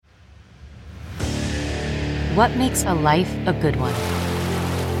What makes a life a good one?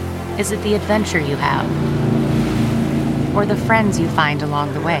 Is it the adventure you have? Or the friends you find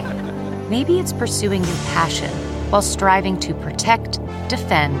along the way? Maybe it's pursuing your passion while striving to protect,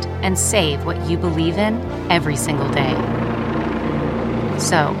 defend, and save what you believe in every single day.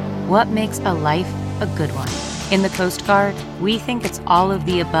 So, what makes a life a good one? In the Coast Guard, we think it's all of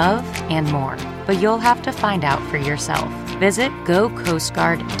the above and more, but you'll have to find out for yourself. Visit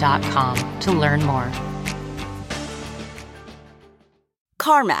gocoastguard.com to learn more.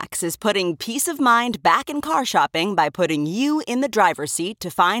 CarMax is putting peace of mind back in car shopping by putting you in the driver's seat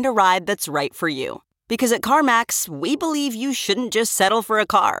to find a ride that's right for you. Because at CarMax, we believe you shouldn't just settle for a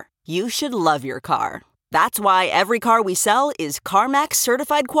car. You should love your car. That's why every car we sell is CarMax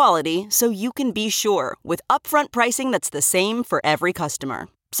certified quality, so you can be sure with upfront pricing that's the same for every customer.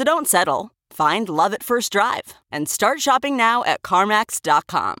 So don't settle. Find love at first drive and start shopping now at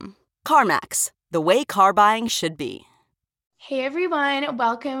CarMax.com. CarMax, the way car buying should be. Hey everyone,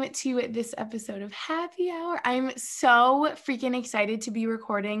 welcome to this episode of Happy Hour. I'm so freaking excited to be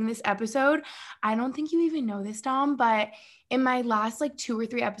recording this episode. I don't think you even know this, Dom, but in my last 2 or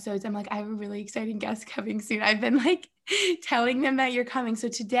 3 episodes, I'm I have a really exciting guest coming soon. I've been telling them that you're coming. So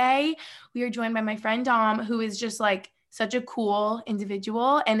today we are joined by my friend Dom, who is just such a cool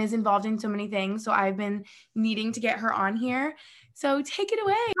individual and is involved in so many things. So I've been needing to get her on here. So take it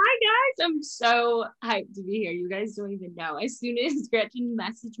away. Hi guys, I'm so hyped to be here. You guys don't even know. As soon as Gretchen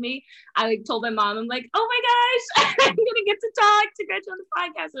messaged me, I told my mom, I'm like, oh my gosh, I'm gonna get to talk to Gretchen on the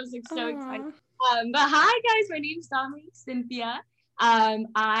podcast. I was so excited. But hi guys, my name's Dominique Cynthia.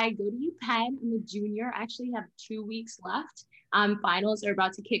 I go to UPenn. I'm a junior. I actually have 2 weeks left. Finals are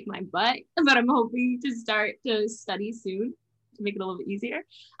about to kick my butt, but I'm hoping to start to study soon to make it a little bit easier.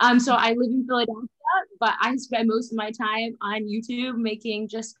 So I live in Philadelphia, but I spend most of my time on YouTube making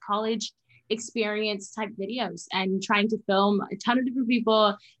just college experience type videos and trying to film a ton of different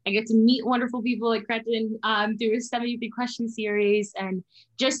people. I get to meet wonderful people like Gretchen through a 73 question series and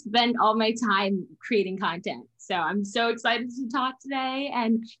just spend all my time creating content. So I'm so excited to talk today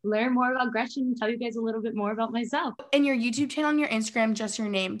and learn more about Gretchen and tell you guys a little bit more about myself. And your YouTube channel and your Instagram, just your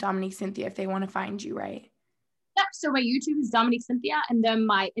name, Dominique Cynthia, if they want to find you, right? Yep. So my YouTube is Dominique Cynthia, and then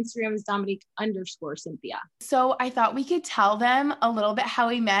my Instagram is Dominique_Cynthia. So I thought we could tell them a little bit how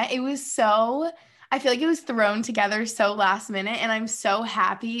we met. I feel like it was thrown together so last minute, and I'm so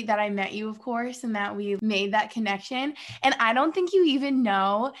happy that I met you, of course, and that we made that connection. And I don't think you even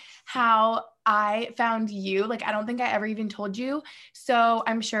know how I found you. I don't think I ever even told you. So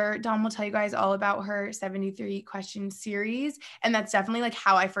I'm sure Dom will tell you guys all about her 73 question series. And that's definitely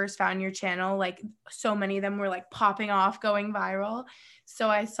how I first found your channel. So many of them were popping off, going viral. So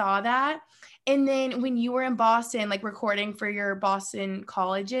I saw that. And then when you were in Boston, recording for your Boston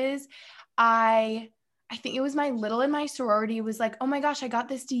colleges, I think it was my little in my sorority was oh my gosh, I got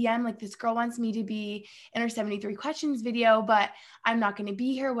this DM, this girl wants me to be in her 73 questions video, but I'm not going to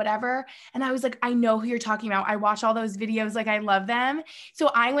be here, whatever. And I was I know who you're talking about. I watch all those videos. I love them.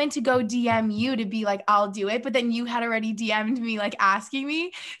 So I went to go DM you to be I'll do it. But then you had already DM'd me, asking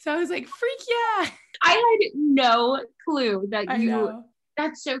me. So I was freak yeah. I had no clue that know.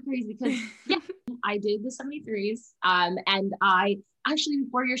 That's so crazy because yeah, I did the 73s. And I actually,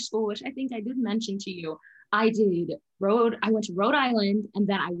 before your school, which I think I did mention to you, I went to Rhode Island, and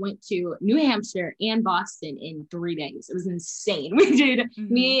then I went to New Hampshire and Boston in 3 days. It was insane. We did,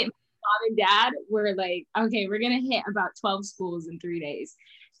 me, mom and dad were okay, we're going to hit about 12 schools in 3 days.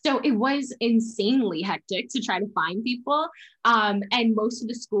 So it was insanely hectic to try to find people. And most of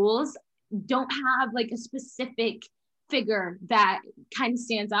the schools don't have a specific figure that kind of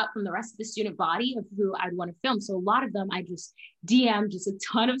stands out from the rest of the student body of who I'd want to film. So a lot of them, I just DM'd just a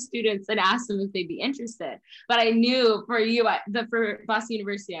ton of students and asked them if they'd be interested. But I knew for you, for Boston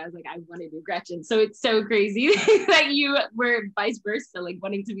University, I was I want to do Gretchen. So it's so crazy that you were vice versa,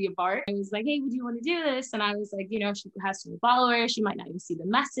 wanting to be a part. I was hey, would you want to do this? And I was she has some followers. She might not even see the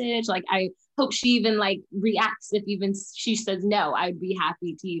message. I hope she even reacts if even she says no. I'd be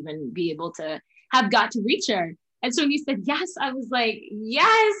happy to even be able to have got to reach her. And so when you said yes, I was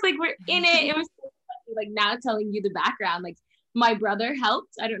yes, we're in it. It was so funny, now telling you the background, my brother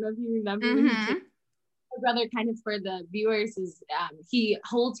helped. I don't know if you remember. My brother, kind of for the viewers, is he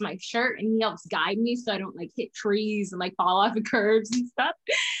holds my shirt and he helps guide me so I don't hit trees and fall off of curbs and stuff.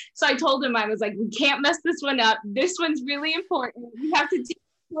 So I told him, I was we can't mess this one up. This one's really important. We have to take this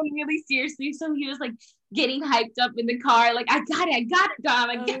one really seriously. So he was getting hyped up in the car. I got it, Dom.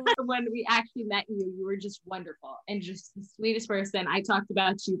 I got it. When we actually met you, you were just wonderful and just the sweetest person. I talked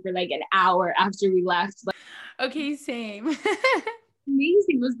about you for an hour after we left. Okay, same.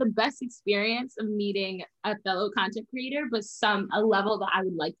 amazing. It was the best experience of meeting a fellow content creator, but a level that I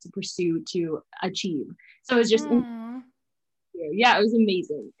would like to pursue to achieve. So it was just, yeah, it was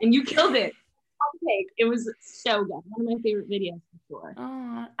amazing. And you killed it. It was so good. One of my favorite videos for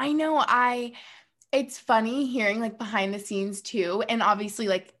sure. I know. It's funny hearing like behind the scenes too, and obviously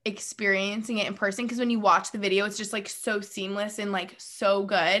like experiencing it in person, because when you watch the video, it's just like so seamless and like so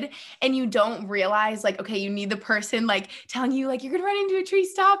good, and you don't realize like, okay, you need the person like telling you like you're gonna run into a tree,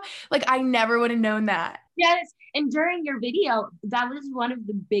 stop. Like I never would have known that. Yes, and during your video, that was one of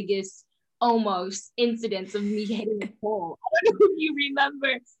the biggest almost incidents of me hitting a pole. I don't know if you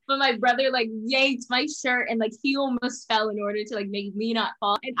remember, but my brother like yanked my shirt and like he almost fell in order to like make me not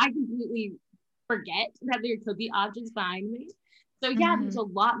fall, and I completely forget that there could be objects behind me. So yeah, there's a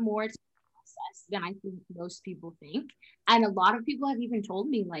lot more to the process than I think most people think. And a lot of people have even told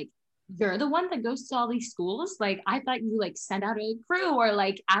me like, you're the one that goes to all these schools. Like I thought you like sent out a crew or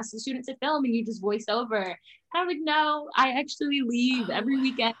like ask the students to film and you just voice over. And I'm like, no, I actually leave every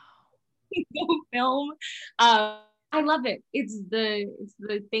weekend to go film. I love it. It's the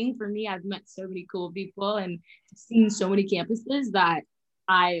thing for me. I've met so many cool people and seen so many campuses that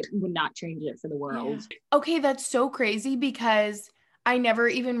I would not change it for the world. Yeah. Okay, that's so crazy, because I never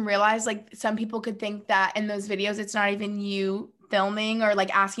even realized like some people could think that in those videos it's not even you filming or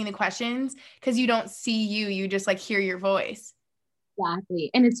like asking the questions, because you don't see you just like hear your voice.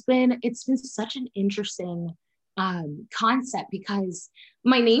 Exactly. And it's been such an interesting concept, because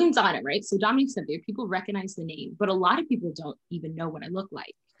my name's on it, right? So Dominique Cynthia, people recognize the name, but a lot of people don't even know what I look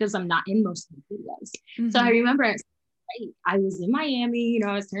like because I'm not in most of the videos. So I remember I was in Miami,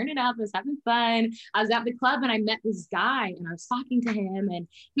 I was turning up, I was having fun. I was at the club and I met this guy and I was talking to him and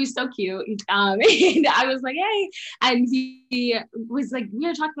he was so cute. And I was like, hey, and he was like, we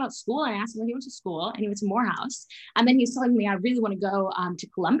were talking about school. And I asked him when he went to school and he went to Morehouse. And then he was telling me, I really want to go to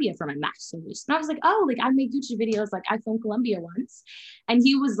Columbia for my master's. And I was like, oh, like I make YouTube videos. Like I filmed Columbia once. And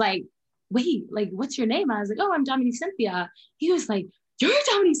he was like, wait, like, what's your name? I was like, oh, I'm Dominique Cynthia. He was like, you're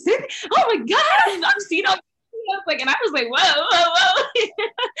Dominique Cynthia? Oh my God, I've seen him. Like, and I was like, whoa.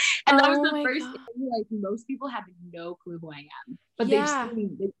 And that was the first thing, like most people have no clue who I am, but they've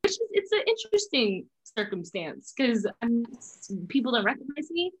seen it. It's an interesting circumstance because people don't recognize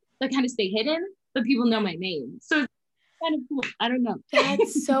me. They kind of stay hidden, but people know my name. So it's kind of cool. I don't know.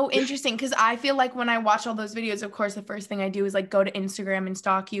 That's so interesting, because I feel like when I watch all those videos, of course, the first thing I do is like go to Instagram and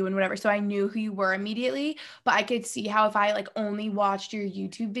stalk you and whatever. So I knew who you were immediately, but I could see how if I like only watched your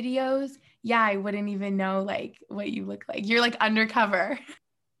YouTube videos, I wouldn't even know like what you look like. You're like undercover.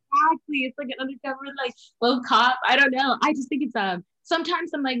 Exactly. It's like an undercover like little cop. I don't know. I just think it's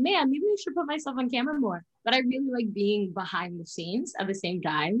sometimes I'm like, man, maybe I should put myself on camera more. But I really like being behind the scenes at the same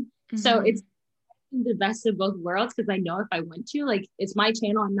time. So it's the best of both worlds, because I know if I want to, like, it's my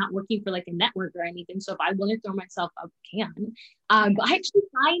channel. I'm not working for like a network or anything. So if I want to throw myself up, I can. But I actually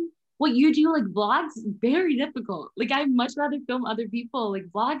find what you do, like vlogs, very difficult. Like I'd much rather film other people. Like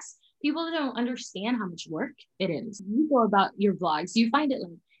vlogs, people don't understand how much work it is. You go about your vlogs. Do you find it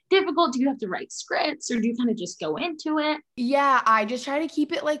like difficult? Do you have to write scripts or do you kind of just go into it? Yeah, I just try to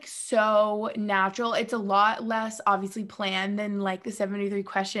keep it like so natural. It's a lot less obviously planned than like the 73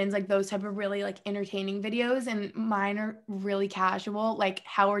 questions, like those type of really like entertaining videos. And mine are really casual, like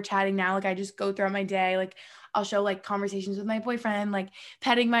how we're chatting now. Like I just go throughout my day, like I'll show like conversations with my boyfriend, like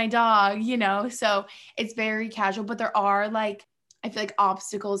petting my dog, so it's very casual, but there are like, I feel like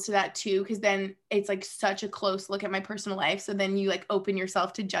obstacles to that too, because then it's like such a close look at my personal life. So then you like open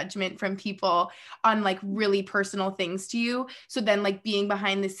yourself to judgment from people on like really personal things to you. So then like being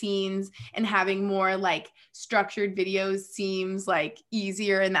behind the scenes and having more like structured videos seems like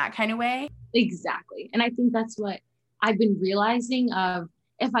easier in that kind of way. Exactly. And I think that's what I've been realizing of,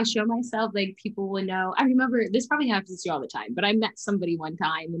 if I show myself, like people will know. I remember this probably happens to you all the time, but I met somebody one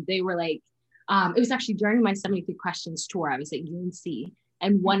time and they were like, it was actually during my 73 questions tour. I was at UNC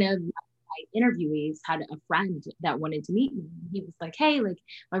and one of my interviewees had a friend that wanted to meet me. He was like, hey, like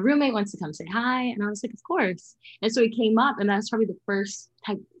my roommate wants to come say hi. And I was like, of course. And so he came up and that's probably the first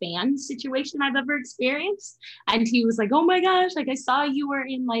type fan situation I've ever experienced. And he was like, oh my gosh, like I saw you were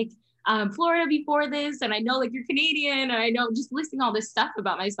in like Florida before this. And I know like you're Canadian and I know, just listing all this stuff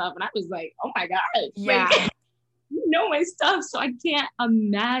about myself. And I was like, oh my God. Yeah. Like, you know my stuff, so I can't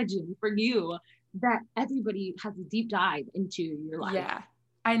imagine for you that everybody has a deep dive into your life. Yeah,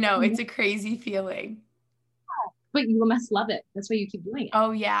 I know. It's a crazy feeling. but you must love it. That's why you keep doing it.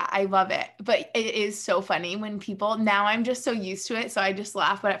 Oh yeah, I love it. But it is so funny when people, now I'm just so used to it. So I just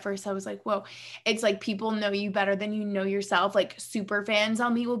laugh. But at first I was like, whoa, it's like people know you better than you know yourself. Like super fans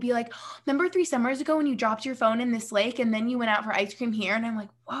on me will be like, remember 3 summers ago when you dropped your phone in this lake and then you went out for ice cream here? And I'm like,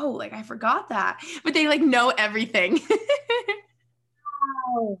 whoa, like I forgot that. But they like know everything.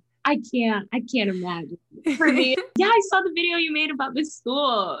 Wow. I can't imagine. For me, yeah, I saw the video you made about this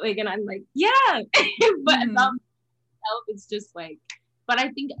school. Like, and I'm like, yeah. But about myself, it's just like, but I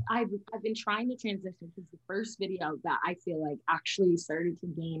think I've been trying to transition because the first video that I feel like actually started to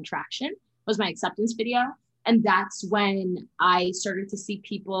gain traction was my acceptance video. And that's when I started to see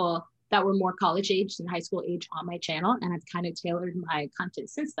people that were more college age and high school age on my channel. And I've kind of tailored my content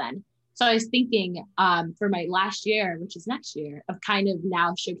since then. So I was thinking for my last year, which is next year, of kind of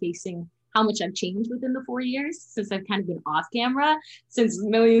now showcasing how much I've changed within the 4 years since I've kind of been off camera, since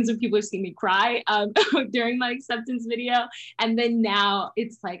millions of people have seen me cry during my acceptance video. And then now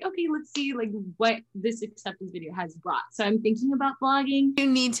it's like, okay, let's see like what this acceptance video has brought. So I'm thinking about vlogging. You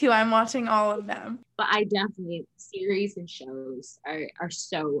need to. I'm watching all of them. But I definitely, series and shows are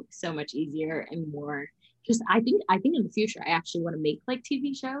so much easier and more just, I think in the future, I actually want to make like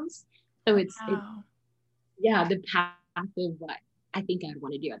TV shows. So it's yeah, the path of what I think I'd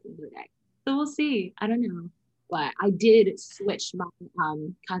want to do at the end of the day. So we'll see. I don't know. But I did switch my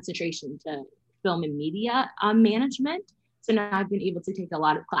concentration to film and media management. So now I've been able to take a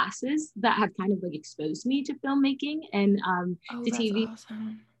lot of classes that have kind of like exposed me to filmmaking and to TV.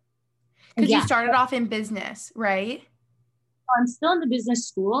 Awesome. Because you started off in business, right? I'm still in the business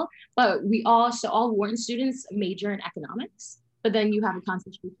school, but all Wharton students major in economics. But then you have a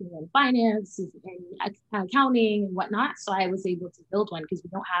concentration in finance and accounting and whatnot. So I was able to build one because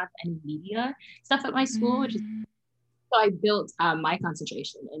we don't have any media stuff at my school, so I built my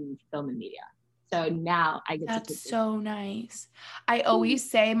concentration in film and media. So now I get to. That's so nice. I always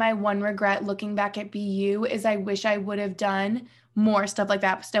say my one regret looking back at BU is I wish I would have done more stuff like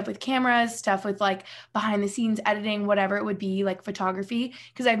that, stuff with cameras, stuff with like behind the scenes editing, whatever it would be, like photography,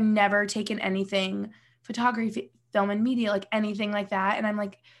 because I've never taken anything photography, film and media, like anything like that. And I'm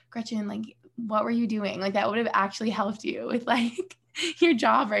like, Gretchen, like, what were you doing? Like that would have actually helped you with like your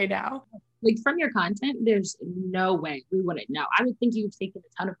job right now. Like from your content, there's no way we wouldn't know. I would think you've taken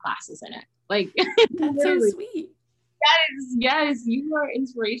a ton of classes in it. Like that's so sweet. Yes, you are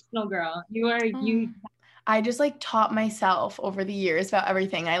inspirational, girl. You are you. I just like taught myself over the years about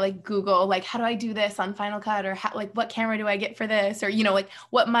everything. I like Google, like, how do I do this on Final Cut, or how, like, what camera do I get for this? Or, you know, like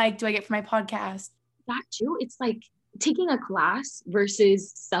what mic do I get for my podcast? That too. It's like taking a class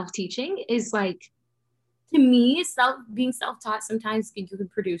versus self-teaching is like, to me, being self-taught, sometimes you can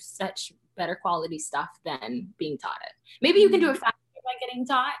produce such better quality stuff than being taught it. Maybe you can do it faster by getting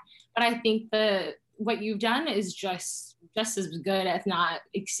taught, but I think what you've done is just as good, if not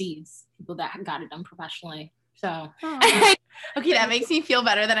exceeds people that got it done professionally. So okay, that makes me feel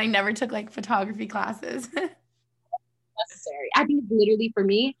better that I never took like photography classes. Necessary. I think literally for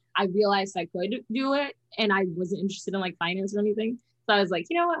me, I realized I could do it and I wasn't interested in like finance or anything. So I was like,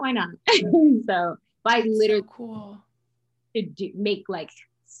 you know what, why not? So but I literally cool to make like,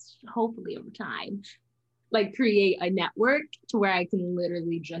 hopefully over time, like create a network to where I can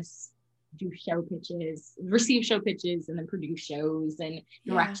literally just do show pitches, receive show pitches, and then produce shows and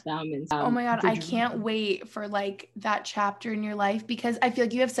direct them. And oh my God, I can't wait for like that chapter in your life, because I feel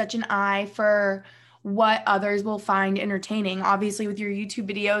like you have such an eye for what others will find entertaining. Obviously with your YouTube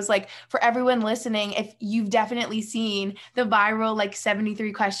videos, like for everyone listening, if you've definitely seen the viral like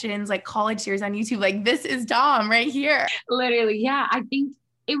 73 questions like college series on YouTube, like this is Dom right here. Literally, yeah. I think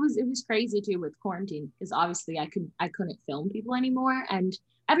it was crazy too with quarantine, because obviously I couldn't film people anymore, and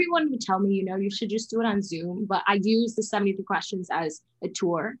everyone would tell me, you know, you should just do it on Zoom. But I used the 73 questions as a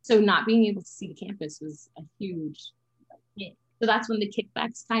tour, so not being able to see the campus was a huge hit. So that's when the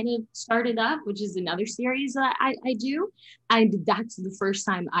kickbacks kind of started up, which is another series that I do. And that's the first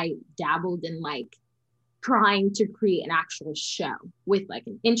time I dabbled in like trying to create an actual show with like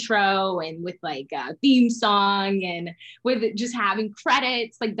an intro and with like a theme song and with just having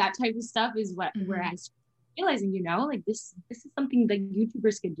credits, like that type of stuff is where I started realizing, you know, like this is something that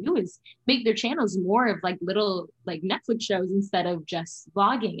YouTubers could do, is make their channels more of like little like Netflix shows instead of just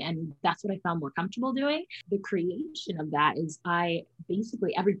vlogging. And that's what I found more comfortable doing. The creation of that is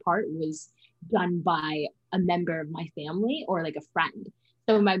basically every part was done by a member of my family or like a friend.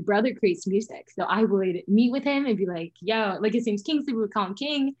 So my brother creates music. So I would meet with him and be like, yo, like his name's Kingsley, we would call him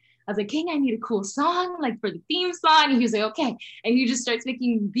King. I was like, King, I need a cool song, like for the theme song. And he was like, okay. And he just starts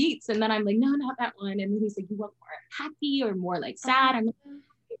making beats. And then I'm like, no, not that one. And then he's like, you want more happy or more like sad? I'm like,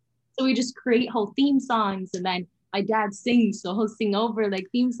 so we just create whole theme songs. And then my dad sings, so he'll sing over like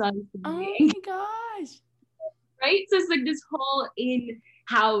theme songs. Oh my gosh. Right? So it's like this whole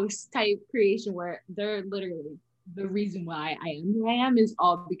in-house type creation where they're literally the reason why I am who I am is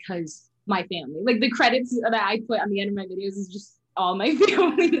all because my family. Like the credits that I put on the end of my videos is just all my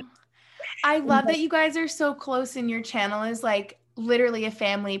family. I love that you guys are so close and your channel is like literally a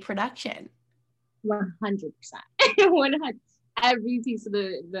family production. 100%. 100. Every piece of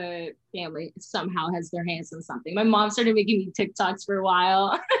the family somehow has their hands in something. My mom started making me TikToks for a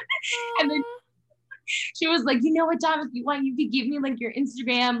while. And then she was like, you know what, Dom, if you want, you could give me like your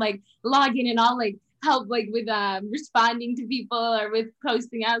Instagram, like login, and I'll like help like with responding to people or with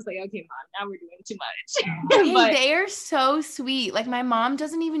posting. I was like, okay, mom, now we're doing too much. Hey, But they are so sweet. Like my mom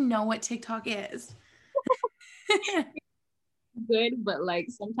doesn't even know what TikTok is. good, but like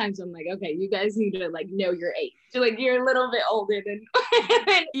sometimes I'm like, okay, you guys need to like know your age. So, like you're a little bit older than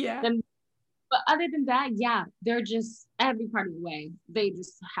Yeah. But other than that, yeah, they're just every part of the way. They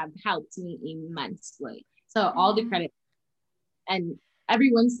just have helped me immensely. So all the credit, and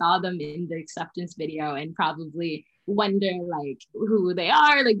everyone saw them in the acceptance video and probably wonder like who they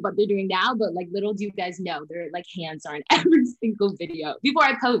are, like what they're doing now. But like little do you guys know, their like hands are in every single video. Before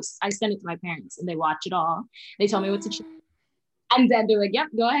I post, I send it to my parents and they watch it all. They tell me what to choose. And then they're like, yep,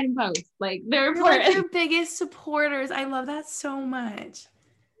 go ahead and post. Like they're like your biggest supporters. I love that so much.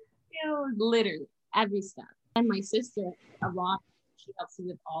 Literally every step. And my sister a lot, she helps me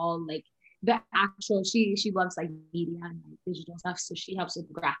with all like the actual, she loves like media and like digital stuff, so she helps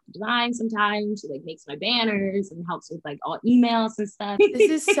with graphic design sometimes. She like makes my banners and helps with like all emails and stuff.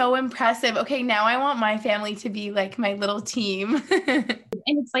 This is so impressive. Okay, now I want my family to be like my little team. And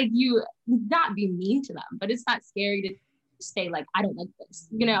it's like you not be mean to them, but it's not scary to say like, I don't like this,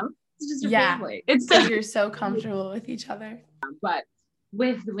 you know. It's just your family. It's because you're so comfortable with each other. But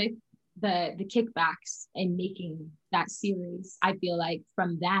with the kickbacks and making that series, I feel like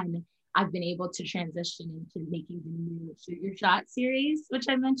from then I've been able to transition into making the new Shoot Your Shot series, which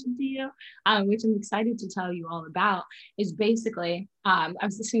I mentioned to you, which I'm excited to tell you all about. Is basically, I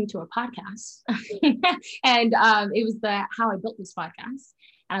was listening to a podcast and it was the How I Built This podcast.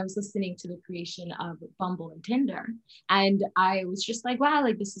 And I was listening to the creation of Bumble and Tinder. And I was just like, wow,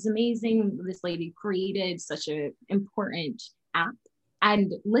 like this is amazing. This lady created such an important app.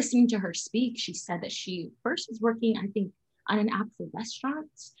 And listening to her speak, she said that she first was working, I think, on an app for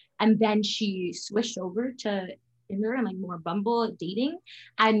restaurants. And then she switched over to Tinder and like more Bumble dating.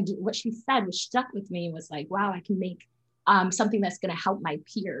 And what she said, which stuck with me, was like, wow, I can make something that's going to help my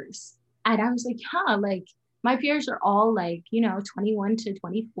peers. And I was like, like my peers are all like, 21 to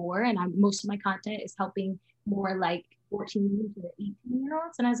 24. And most of my content is helping more like 14 to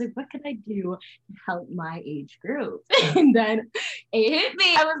 18-year-olds. And I was like, what could I do to help my age group? And then it hit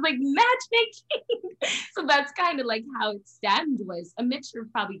me. I was like, matchmaking. So that's kind of like how it stemmed, was a mixture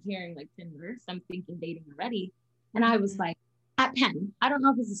of probably hearing like Tinder, so I'm thinking dating already. And I was like, at Penn, I don't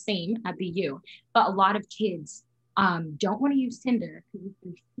know if it's the same at BU, but a lot of kids don't want to use Tinder because if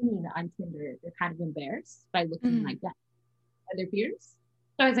they're seen on Tinder, they're kind of embarrassed by looking like that by their peers.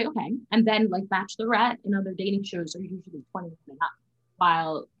 So I was like, okay. And then like Bachelorette and other dating shows are usually 20 and up,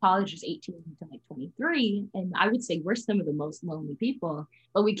 while college is 18 to like 23. And I would say we're some of the most lonely people,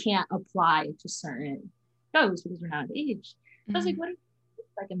 but we can't apply to certain shows because we're not of age. So I was like, what if it's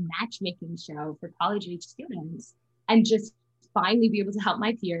like a matchmaking show for college age students and just finally be able to help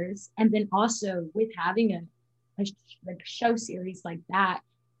my peers? And then also with having a show series like that,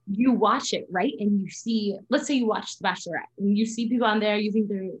 you watch it, right? And you see, let's say you watch The Bachelorette and you see people on there, you think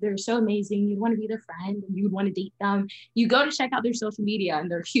they're so amazing, you want to be their friend and you would want to date them. You go to check out their social media and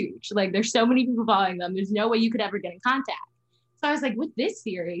they're huge. Like there's so many people following them. There's no way you could ever get in contact. So I was like, with this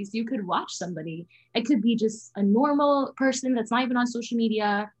series, you could watch somebody. It could be just a normal person that's not even on social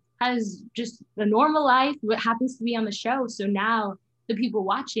media, has just a normal life, what happens to be on the show. So now the people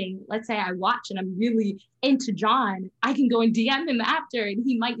watching, let's say I watch and I'm really into John, I can go and DM him after and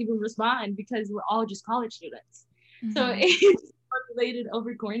he might even respond because we're all just college students. So it's related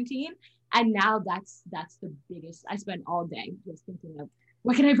over quarantine. And now that's the biggest, I spend all day just thinking of,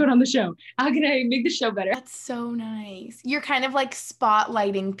 what can I put on the show? How can I make the show better? That's so nice. You're kind of like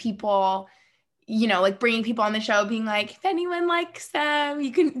spotlighting people, like bringing people on the show, being like, if anyone likes them,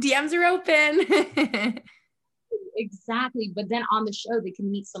 you can, DMs are open. Exactly. But then on the show, they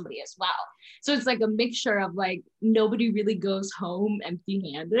can meet somebody as well. So it's like a mixture of like, nobody really goes home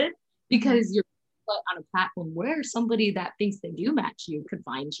empty-handed because you're put on a platform where somebody that thinks they do match you could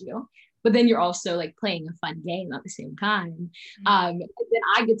find you. But then you're also like playing a fun game at the same time. And then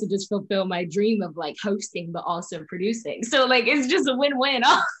I get to just fulfill my dream of like hosting, but also producing. So like, it's just a win-win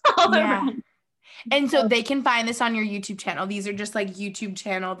all around. And so they can find this on your YouTube channel. These are just like YouTube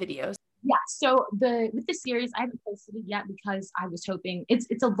channel videos. Yeah. So with the series, I haven't posted it yet because I was hoping it's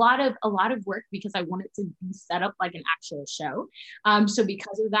a lot of work because I want it to be set up like an actual show. So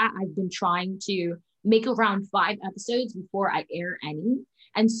because of that, I've been trying to make around 5 episodes before I air any.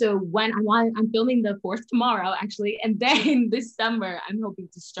 And so when I'm filming the 4th tomorrow, actually, and then this summer, I'm hoping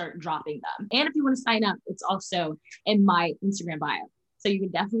to start dropping them. And if you want to sign up, it's also in my Instagram bio. So you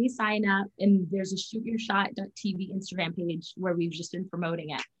can definitely sign up. And there's a shootyourshot.tv Instagram page where we've just been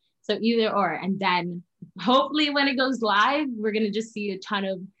promoting it. So either or. And then hopefully when it goes live, we're going to just see a ton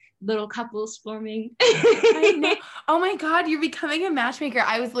of little couples forming. I know. Oh my God, you're becoming a matchmaker.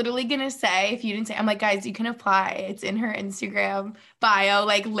 I was literally going to say, if you didn't say, I'm like, guys, you can apply. It's in her Instagram bio,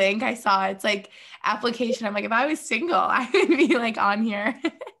 like link. I saw it's like application. I'm like, if I was single, I would be like on here. So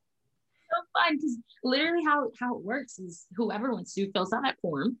fun because literally how it works is whoever wants to fills out that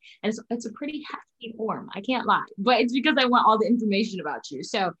form, and it's a pretty hefty form. I can't lie, but it's because I want all the information about you.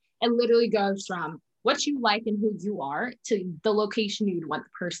 So it literally goes from what you like and who you are to the location you'd want the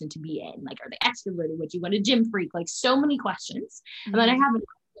person to be in. Like, are they extroverted? Would you want a gym freak? Like so many questions. Mm-hmm. And then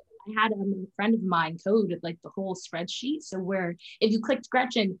I had a friend of mine coded like the whole spreadsheet. So where if you clicked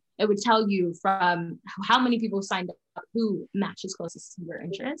Gretchen, it would tell you from how many people signed up, who matches closest to your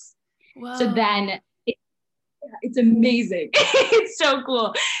interests. Whoa. So then it's amazing. It's so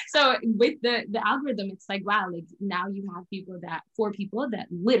cool. So with the algorithm, it's like, wow, like now you have 4 people that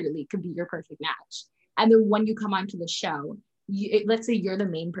literally could be your perfect match. And then when you come onto the show, let's say you're the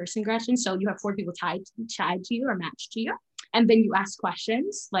main person, Gretchen. So you have 4 people tied to you or matched to you. And then you ask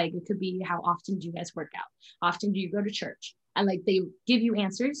questions. Like it could be, how often do you guys work out? Often do you go to church? And like they give you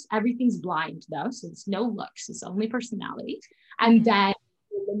answers. Everything's blind though. So it's no looks. It's only personality. And then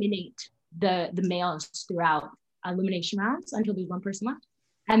eliminate the males throughout elimination rounds until there's 1 person left.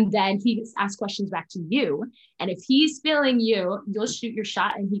 And then he asks questions back to you. And if he's feeling you, you'll shoot your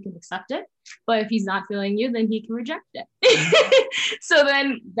shot and he can accept it. But if he's not feeling you, then he can reject it. So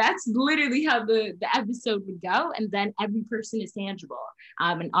then that's literally how the episode would go. And then every person is tangible.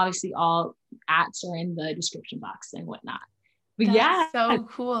 And obviously all @ are in the description box and whatnot. But that's so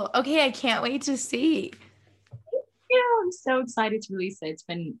cool. Okay, I can't wait to see. I'm so excited to release it. It's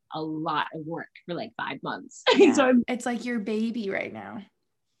been a lot of work for like 5 months. Yeah. So it's like your baby right now.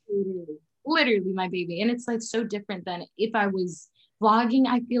 Literally my baby. And it's like so different than if I was vlogging.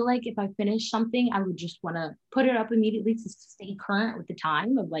 I feel like if I finished something, I would just want to put it up immediately to stay current with the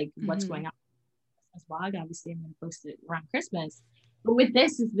time of like what's going on. This vlog, obviously I'm going to post it around Christmas. But with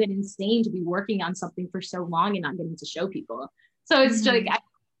this, it's been insane to be working on something for so long and not getting to show people. So it's like I'm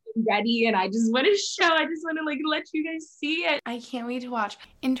ready and I just want to show. I just want to like let you guys see it. I can't wait to watch.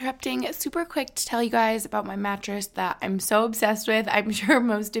 Interrupting super quick to tell you guys about my mattress that I'm so obsessed with. I'm sure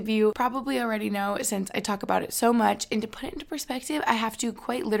most of you probably already know since I talk about it so much. And to put it into perspective, I have to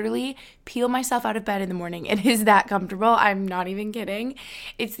quite literally peel myself out of bed in the morning. It is that comfortable. I'm not even kidding.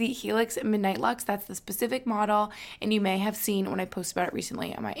 It's the Helix Midnight Luxe. That's the specific model. And you may have seen when I posted about it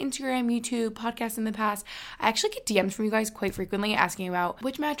recently on my Instagram, YouTube, podcast in the past. I actually get DMs from you guys quite frequently asking about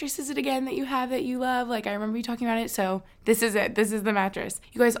which mattress is it again that you have that you love. Like I remember you talking about it. So this is it. This is the mattress.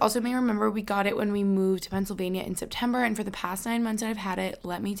 You guys also may remember we got it when we moved to Pennsylvania in September, and for the past 9 months that I've had it,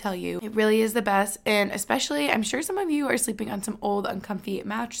 let me tell you, it really is the best. And especially, I'm sure some of you are sleeping on some old uncomfy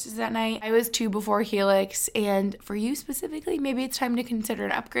mattresses at night. I was too before Helix, and for you specifically, maybe it's time to consider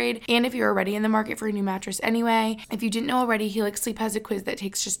an upgrade. And if you're already in the market for a new mattress anyway, if you didn't know already, Helix Sleep has a quiz that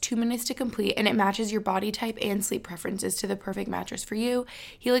takes just 2 minutes to complete, and it matches your body type and sleep preferences to the perfect mattress for you.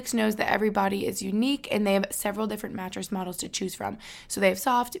 Helix knows that every body is unique, and they have several different mattress models to choose from. So they have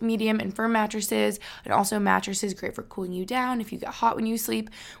soft, medium, and firm mattresses, and also mattresses great for cooling you down if you get hot when you sleep.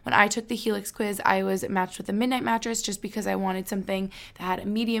 When I took the Helix quiz, I was matched with a midnight mattress just because I wanted something that had a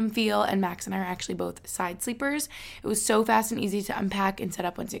medium feel, and Max and I are actually both side sleepers. It was so fast and easy to unpack and set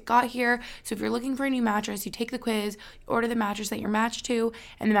up once it got here. So if you're looking for a new mattress, you take the quiz, you order the mattress that you're matched to,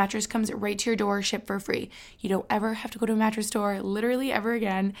 and the mattress comes right to your door, shipped for free. You don't ever have to go to a mattress store, literally ever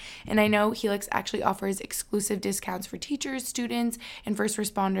again. And I know Helix actually offers exclusive discounts for teachers, students, and first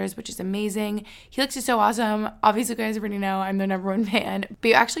responders, which is amazing. Helix is so awesome. Obviously, you guys already know I'm the #1 fan, but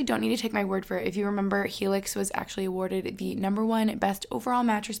you actually don't need to take my word for it. If you remember, Helix was actually awarded the #1 best overall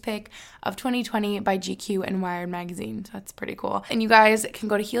mattress pick of 2020 by GQ and Wired magazine. So that's pretty cool. And you guys can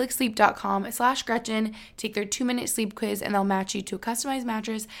go to helixsleep.com/Gretchen, take their 2-minute sleep quiz, and they'll match you to a customized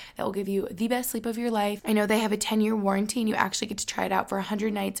mattress that will give you the best sleep of your life. I know they have a 10-year warranty, and you actually get to try it out for 100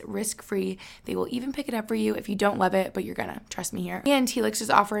 nights risk-free. They will even pick it up for you if you don't love it, but you're gonna. Trust me here. And Helix is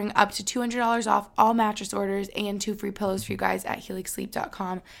offering up to $200 off all mattress orders and 2 free pillows for you guys at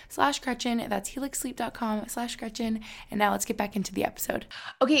helixsleep.com/Gretchen. That's helixsleep.com/Gretchen. And now let's get back into the episode.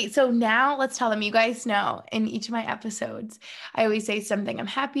 Okay, so now let's tell them. You guys know in each of my episodes, I always say something I'm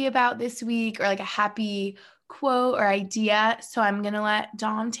happy about this week or like a happy quote or idea. So I'm going to let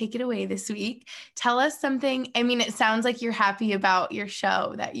Dom take it away this week. Tell us something. I mean, it sounds like you're happy about your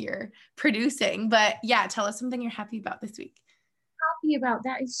show that you're producing, but yeah, tell us something you're happy about this week. Happy about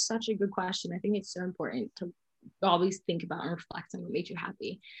that is such a good question. I think it's so important to always think about and reflect on what made you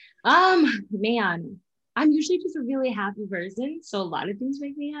happy. Man, I'm usually just a really happy person, so a lot of things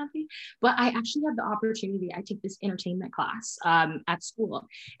make me happy, but I actually had the opportunity. I took this entertainment class at school,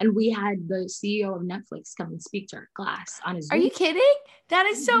 and we had the CEO of Netflix come and speak to our class on his Zoom. Are you kidding? That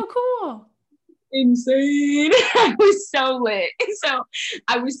is so cool. Insane. I was so lit. So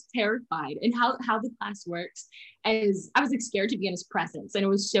I was terrified. And how the class works is I was like scared to be in his presence, and it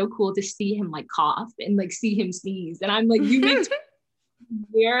was so cool to see him like cough and like see him sneeze, and I'm like, you make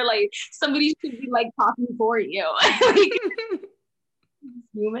where like somebody should be like talking for you. Like,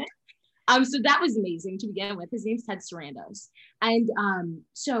 human. So that was amazing to begin with. His name's Ted Sarandos. And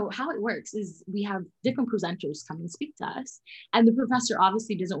so how it works is we have different presenters come and speak to us. And the professor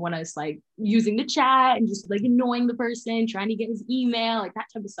obviously doesn't want us like using the chat and just like annoying the person, trying to get his email, like that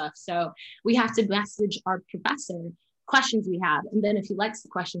type of stuff. So we have to message our professor questions we have. And then if he likes the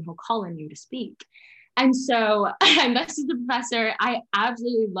question, he'll call on you to speak. And so I messaged the professor. I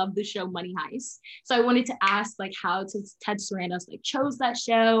absolutely love the show Money Heist. So I wanted to ask like how Ted Sarandos like chose that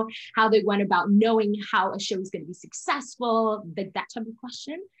show, how they went about knowing how a show is going to be successful, like that type of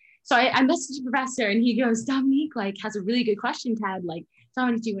question. So I messaged the professor, and he goes, Dominique like has a really good question, Ted. Like,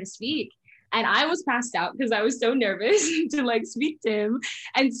 Dominique, do you want to speak? And I was passed out because I was so nervous to like speak to him.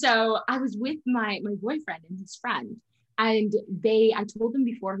 And so I was with my boyfriend and his friend. And I told them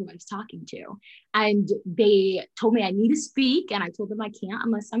before who I was talking to, and they told me I need to speak. And I told them I can't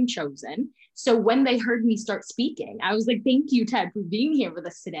unless I'm chosen. So when they heard me start speaking, I was like, thank you, Ted, for being here with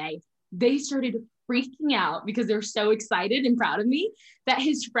us today. They started freaking out because they're so excited and proud of me that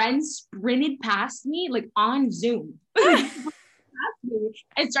his friends sprinted past me, like on Zoom, and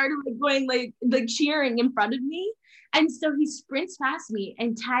started like going like cheering in front of me. And so he sprints past me,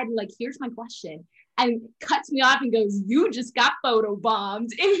 and Ted like, here's my question. And cuts me off and goes, you just got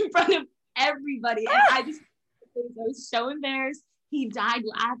photobombed in front of everybody. And I was so embarrassed. He died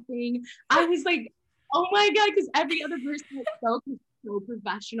laughing. I was like, oh my God, because every other person was so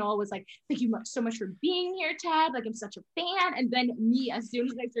professional, was like, thank you so much for being here, Ted. Like, I'm such a fan. And then me, as soon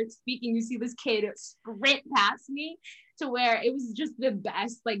as I start speaking, you see this kid sprint past me, to where it was just the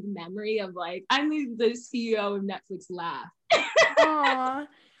best like memory of like, I made the CEO of Netflix laugh. Aww.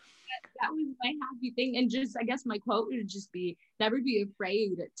 That was my happy thing. And just, I guess my quote would just be, never be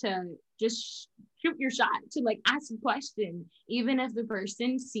afraid to just shoot your shot, to like ask a question. Even if the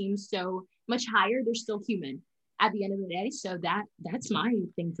person seems so much higher, they're still human at the end of the day. So that's my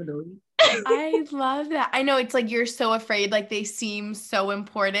thing for the week. I love that. I know it's like you're so afraid, like they seem so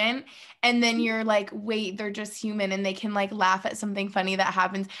important, and then you're like, wait, they're just human, and they can like laugh at something funny that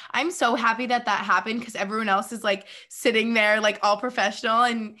happens. I'm so happy that happened, because everyone else is like sitting there like all professional,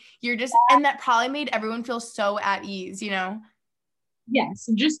 and you're just, and that probably made everyone feel so at ease, you know? Yes,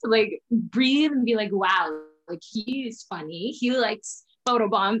 just to like breathe and be like, wow, like he is funny. He likes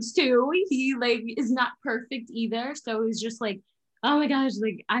photobombs too. He like is not perfect either. So it's just like, oh my gosh,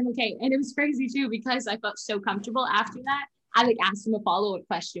 like I'm okay. And it was crazy too, because I felt so comfortable after that. I like asked him a follow-up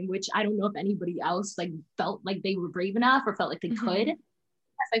question, which I don't know if anybody else like felt like they were brave enough or felt like they could.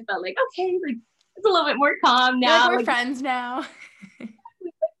 Because I felt like, okay, like it's a little bit more calm now. Like, we're friends now.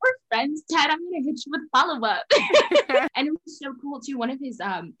 We're friends, Ted. I'm gonna hit you with follow-up. And it was so cool too. One of his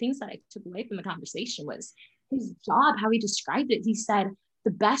things that I took away from the conversation was his job, how he described it. He said,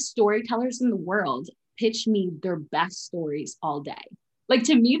 the best storytellers in the world pitch me their best stories all day. Like,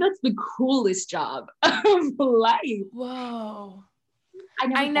 to me, that's the coolest job of life. Whoa.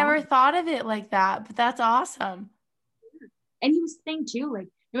 I never thought of it like that, but that's awesome. And he was saying too, like,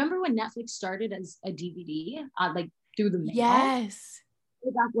 remember when Netflix started as a DVD, like through the mail? Yes.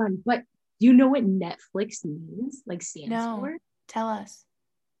 Back when, but you know what Netflix means? Like, stands for? Tell us.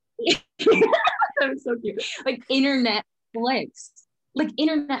 That was so cute. Like internet flicks, like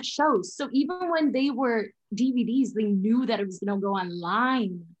internet shows. So even when they were DVDs, they knew that it was going to go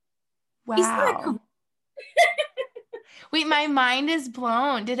online. Wow. Wait, my mind is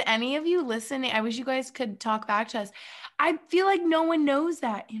blown. Did any of you listening? I wish you guys could talk back to us. I feel like no one knows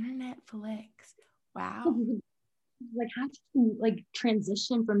that. Internet flicks. Wow. like, how did you like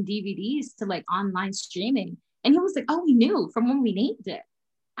transition from DVDs to like online streaming? And he was like, oh, we knew from when we named it.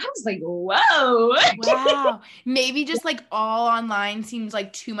 I was like, whoa. Wow. Maybe just like all online seems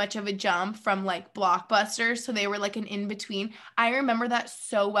like too much of a jump from like Blockbuster. So they were like an in between. I remember that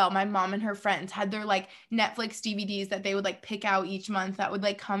so well. My mom and her friends had their like Netflix DVDs that they would like pick out each month that would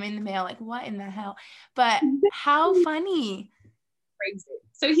like come in the mail. Like, what in the hell? But how funny. Crazy.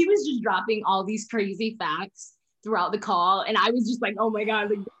 So he was just dropping all these crazy facts throughout the call. And I was just like, oh my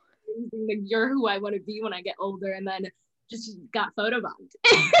God, like you're who I want to be when I get older. And then just got photobombed.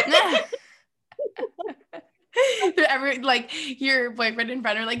 Like your boyfriend and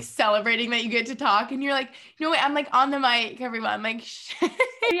friend are like celebrating that you get to talk, and you're like, no wait, I'm like on the mic, everyone. Like,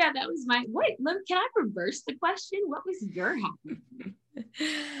 yeah, that was my. Wait, can I reverse the question? What was your happy?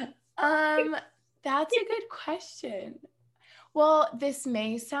 That's a good question. Well, this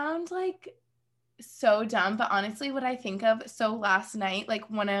may sound like so dumb, but honestly, what I think of, so last night, like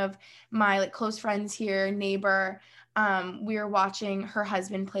one of my like close friends here, neighbor, we were watching, her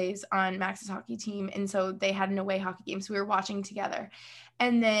husband plays on Max's hockey team, and so they had an away hockey game, so we were watching together.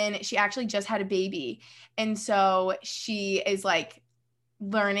 And then she actually just had a baby, and so she is like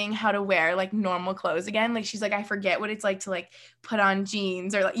learning how to wear like normal clothes again. Like she's like, I forget what it's like to like put on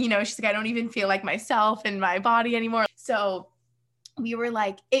jeans, or like, you know, she's like, I don't even feel like myself in my body anymore. So we were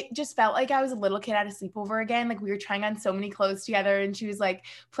like, it just felt like I was a little kid at a sleepover again. Like we were trying on so many clothes together, and she was like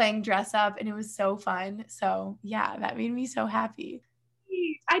playing dress up, and it was so fun. So yeah, that made me so happy.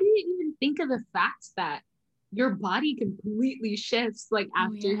 I didn't even think of the fact that your body completely shifts like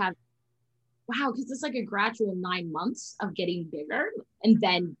after you have, wow, because it's like a gradual 9 months of getting bigger and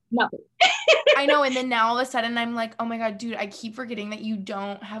then nothing. I know. And then now all of a sudden I'm like, oh my God, dude, I keep forgetting that you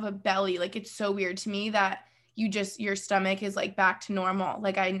don't have a belly. Like it's so weird to me that your stomach is like back to normal.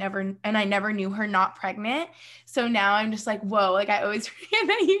 Like I never knew her not pregnant. So now I'm just like, whoa, like I always forget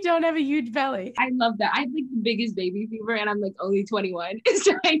that you don't have a huge belly. I love that. I have like the biggest baby fever, and I'm like only 21.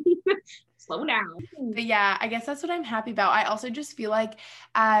 So I need to slow down. But yeah, I guess that's what I'm happy about. I also just feel like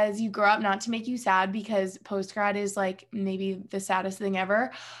as you grow up, not to make you sad, because post-grad is like maybe the saddest thing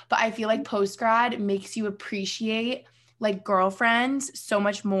ever, but I feel like post-grad makes you appreciate like girlfriends so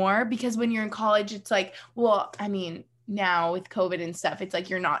much more, because when you're in college, it's like, well, I mean, now with COVID and stuff, it's like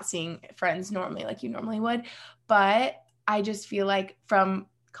you're not seeing friends normally like you normally would. But I just feel like from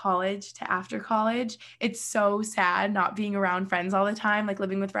college to after college, it's so sad not being around friends all the time, like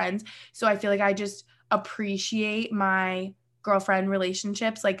living with friends. So I feel like I just appreciate my girlfriend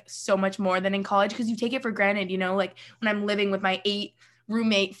relationships like so much more than in college, because you take it for granted, you know, like when I'm living with my 8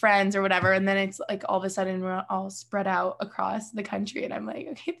 roommate friends or whatever, and then it's like all of a sudden we're all spread out across the country, and I'm like,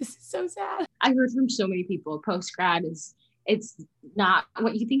 okay, this is so sad. I heard from so many people, post-grad it's not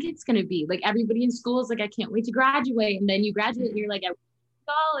what you think it's going to be. Like everybody in school is like, I can't wait to graduate, and then you graduate and you're like, I went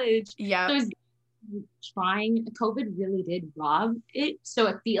to college. Yeah. So COVID really did rob it, so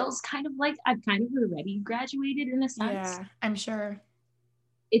it feels kind of like I've kind of already graduated in a sense. Yeah, I'm sure.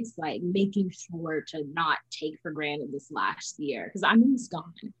 It's like making sure to not take for granted this last year, because I'm almost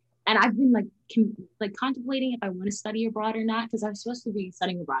gone. And I've been like contemplating if I want to study abroad or not, because I'm supposed to be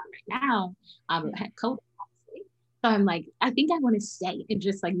studying abroad right now. COVID, obviously. So I'm like, I think I want to stay and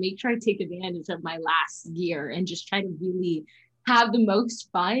just like make sure I take advantage of my last year and just try to really have the most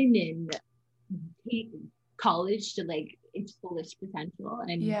fun and take college to like its fullest potential.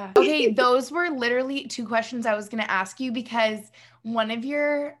 And yeah. Okay, those were literally 2 questions I was going to ask you, because one of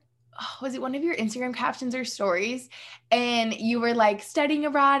your Instagram captions or stories, and you were like studying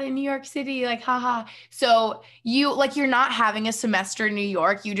abroad in New York City, like haha. So you're not having a semester in New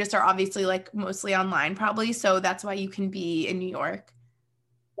York, you just are obviously like mostly online probably, so that's why you can be in New York.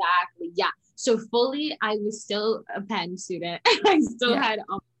 Exactly. Yeah. So fully I was still a Penn student. I still had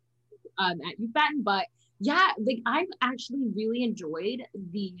at UPenn, but yeah, like I've actually really enjoyed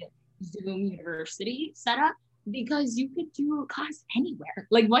the Zoom University setup, because you could do a class anywhere.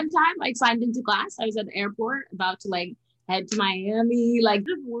 Like one time I signed into class, I was at the airport about to like head to Miami, like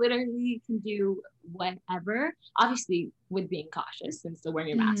just literally can do whatever, obviously with being cautious and still wearing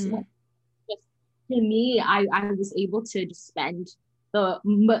your mask. Just, to me, I was able to just spend the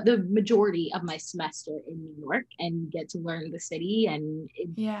majority of my semester in New York and get to learn the city and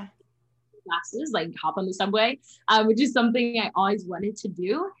classes, like hop on the subway, which is something I always wanted to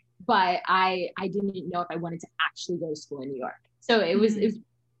do, but I didn't know if I wanted to actually go to school in New York. So it was get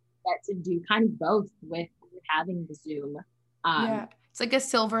to do kind of both with having the Zoom. It's like a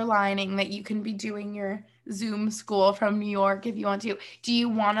silver lining that you can be doing your Zoom school from New York if you want to. Do you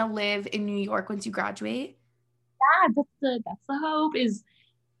want to live in New York once you graduate? Yeah, that's the hope, is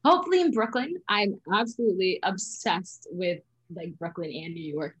Hopefully in Brooklyn. I'm absolutely obsessed with like Brooklyn and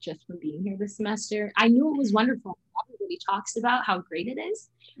New York just from being here this semester. I knew it was wonderful. Everybody talks about how great it is,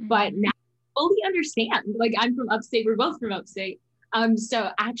 but now I fully understand. Like I'm from upstate, we're both from upstate.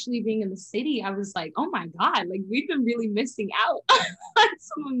 So actually being in the city, I was like, oh my God, like we've been really missing out on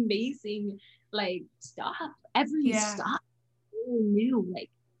some amazing like stuff. Every stop, whole new like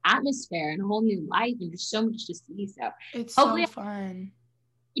atmosphere and a whole new life, and there's so much to see. So it's hopefully so fun.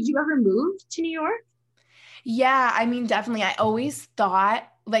 did you ever move to New York? Yeah, I mean, definitely. I always thought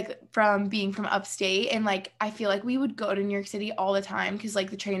like from being from upstate and like I feel like we would go to New York City all the time because like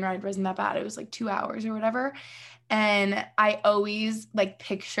the train ride wasn't that bad. It was like 2 hours or whatever. And I always like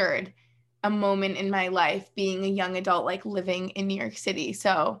pictured a moment in my life being a young adult like living in New York City.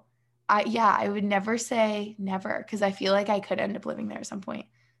 So I would never say never because I feel like I could end up living there at some point.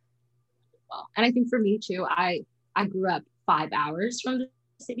 Well, and I think for me too, I grew up 5 hours from the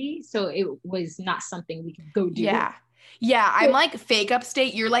city, so it was not something we could go do. Yeah, I'm like fake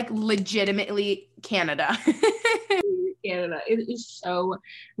upstate. You're like legitimately Canada. Canada. It is so,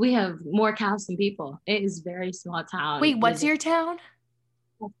 we have more cows than people. It is very small town. Wait, what's your town?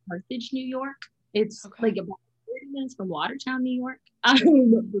 Carthage, New York. It's like about 30 minutes from Watertown, New York. We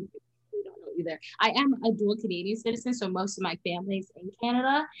don't know either. I am a dual Canadian citizen, so most of my family's in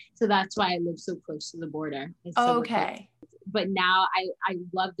Canada. So that's why I live so close to the border. Okay. But now I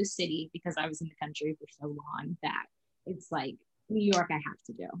love the city because I was in the country for so long that it's like New York I have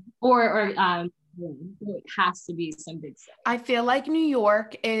to do. Or it has to be some big city. I feel like New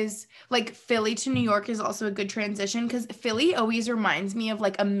York is like Philly to New York is also a good transition because Philly always reminds me of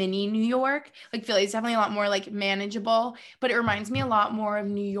like a mini New York. Like Philly is definitely a lot more like manageable, but it reminds me a lot more of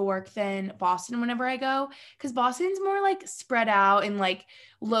New York than Boston whenever I go because Boston's more like spread out and like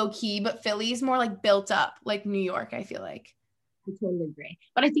low key, but Philly's more like built up like New York, I feel like. I totally agree.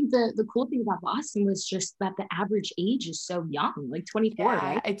 But I think the cool thing about Boston was just that the average age is so young, like 24,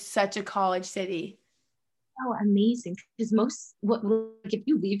 right? It's such a college city. Oh, amazing. Because like if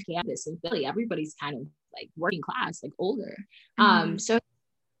you leave campus in Philly, everybody's kind of like working class, like older. So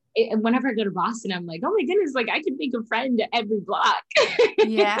whenever I go to Boston, I'm like, oh my goodness, like I can make a friend at every block.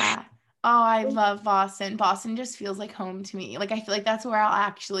 Yeah. Oh, I love Boston. Boston just feels like home to me. Like I feel like that's where I'll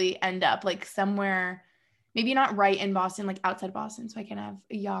actually end up, like somewhere. Maybe not right in Boston, like outside Boston, so I can have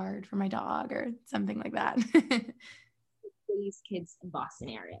a yard for my dog or something like that. These kids in Boston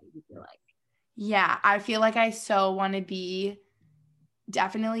area, you feel like? Yeah, I feel like I so want to be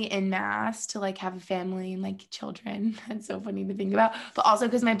definitely in Mass to like have a family and like children. That's so funny to think about. But also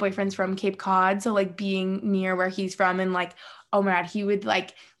because my boyfriend's from Cape Cod, so like being near where he's from and like, oh my God, he would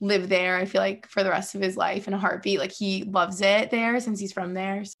like live there, I feel like for the rest of his life in a heartbeat. Like he loves it there since he's from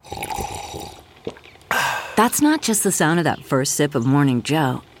there. That's not just the sound of that first sip of Morning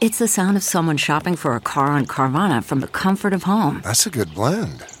Joe. It's the sound of someone shopping for a car on Carvana from the comfort of home. That's a good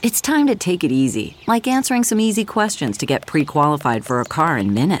blend. It's time to take it easy, like answering some easy questions to get pre-qualified for a car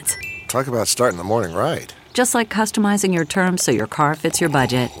in minutes. Talk about starting the morning right. Just like customizing your terms so your car fits your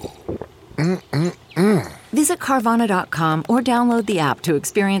budget. Visit Carvana.com or download the app to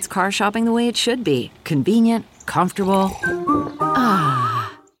experience car shopping the way it should be. Convenient, comfortable.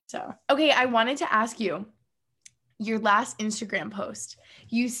 So, okay, I wanted to ask you, your last Instagram post,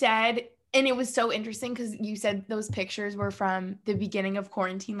 you said, and it was so interesting because you said those pictures were from the beginning of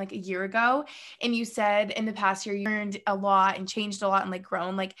quarantine, like a year ago. And you said in the past year, you learned a lot and changed a lot and like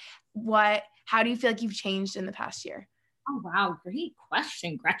grown. Like how do you feel like you've changed in the past year? Oh, wow. Great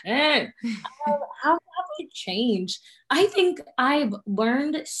question, Gretchen. How have I changed? I think I've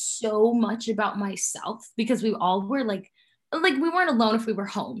learned so much about myself because we all were like we weren't alone if we were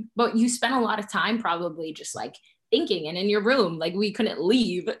home, but you spent a lot of time probably just like thinking and in your room, like we couldn't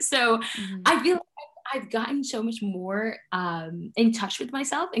leave. So I feel like I've gotten so much more in touch with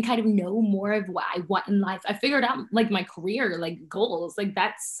myself and kind of know more of what I want in life. I figured out like my career, like goals, like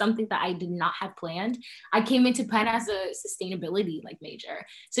that's something that I did not have planned. I came into Penn as a sustainability like major.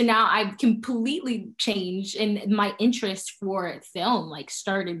 So now I've completely changed, and my interest for film like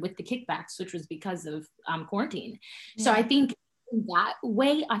started with the Kickbacks, which was because of quarantine. Yeah. So I think that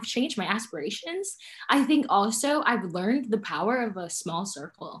way I've changed my aspirations. I think also I've learned the power of a small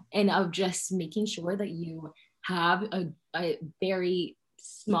circle and of just making sure that you have a very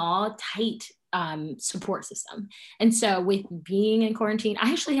small, tight support system. And so with being in quarantine,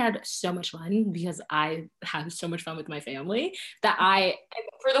 I actually had so much fun because I have so much fun with my family that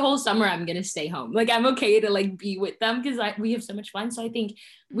for the whole summer, I'm going to stay home. Like I'm okay to like be with them because we have so much fun. So I think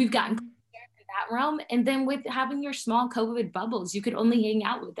we've gotten that realm. And then with having your small COVID bubbles, you could only hang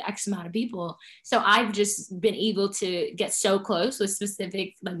out with X amount of people. So I've just been able to get so close with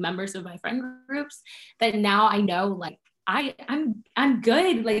specific like members of my friend groups that now I know like I'm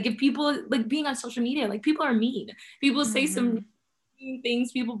good. Like if people like being on social media, like people are mean. People say some mean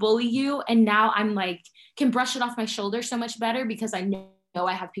things, people bully you. And now I'm like, can brush it off my shoulder so much better because I know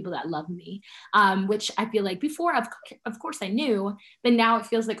I have people that love me, which I feel like before, of course I knew, but now it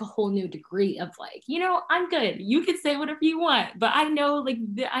feels like a whole new degree of like, you know, I'm good. You can say whatever you want, but I know like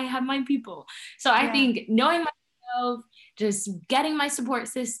I have my people. So I think knowing myself, just getting my support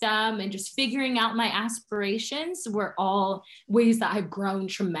system and just figuring out my aspirations were all ways that I've grown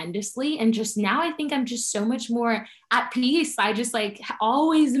tremendously. And just now I think I'm just so much more at peace. I just like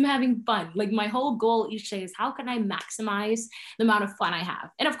always am having fun. Like my whole goal each day is how can I maximize the amount of fun I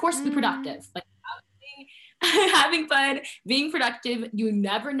have? And of course, be productive. Like having fun, being productive, you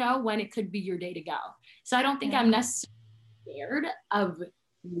never know when it could be your day to go. So I don't think I'm necessarily scared of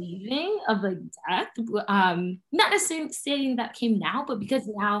leaving, of like death, not necessarily saying that came now, but because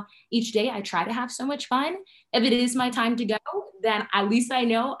now each day I try to have so much fun. If it is my time to go, then at least I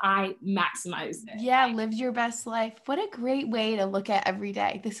know I maximized it. Yeah, live your best life. What a great way to look at every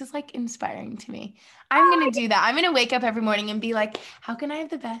day. This is like inspiring to me. I'm gonna do that. I'm gonna wake up every morning and be like, how can I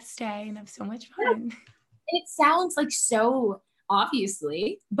have the best day and have so much fun? It sounds like so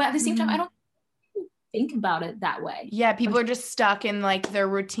obviously, but at the same time, I don't think about it that way. Yeah, people are just stuck in like their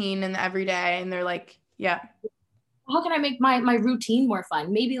routine and every day, and they're like, how can I make my routine more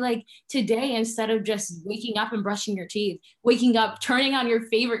fun? Maybe like today, instead of just waking up and brushing your teeth, waking up, turning on your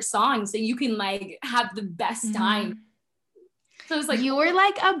favorite song so you can like have the best time. So it's like, you were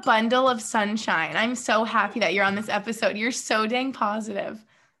like a bundle of sunshine. I'm so happy that you're on this episode. You're so dang positive.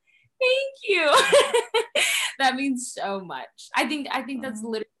 Thank you. That means so much. I think that's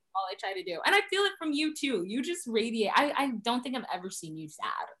literally all I try to do. And I feel it from you too. You just radiate. I don't think I've ever seen you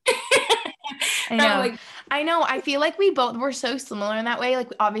sad. I know. I feel like we're so similar in that way.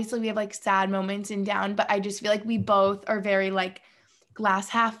 Like obviously we have like sad moments and down, but I just feel like we both are very like glass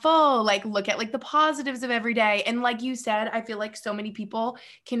half full, like look at like the positives of every day. And like you said, I feel like so many people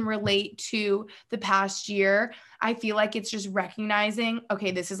can relate to the past year. I feel like it's just recognizing,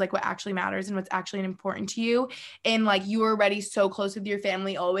 okay, this is like what actually matters and what's actually important to you. And like you were already so close with your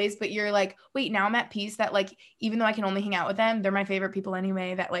family always, but you're like, wait, now I'm at peace that like, even though I can only hang out with them, they're my favorite people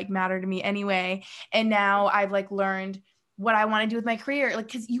anyway, that like matter to me anyway. And now I've like learned what I want to do with my career. Like,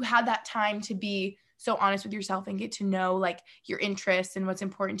 cause you had that time to be so honest with yourself and get to know like your interests and what's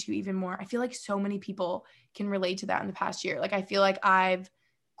important to you even more. I feel like so many people can relate to that in the past year. Like, I feel like I've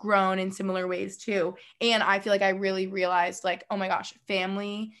grown in similar ways too. And I feel like I really realized like, oh my gosh,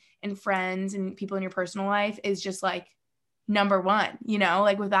 family and friends and people in your personal life is just like number one, you know,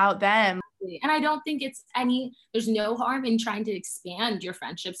 like without them. And I don't think there's no harm in trying to expand your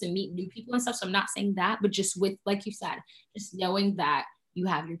friendships and meet new people and stuff. So I'm not saying that, but just with, like you said, just knowing that you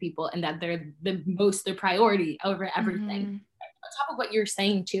have your people and that they're the priority over everything. On top of what you're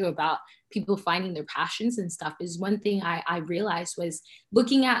saying too about people finding their passions and stuff is one thing I realized was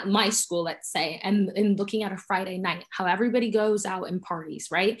looking at my school, let's say, and looking at a Friday night, how everybody goes out and parties,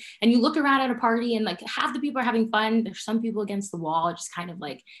 right? And you look around at a party and like half the people are having fun. There's some people against the wall, just kind of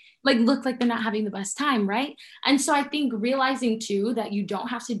like look like they're not having the best time, right? And so I think realizing too that you don't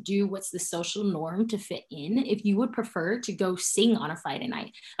have to do what's the social norm to fit in. If you would prefer to go sing on a Friday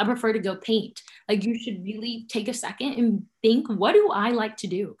night, I prefer to go paint. Like you should really take a second and think, what do I like to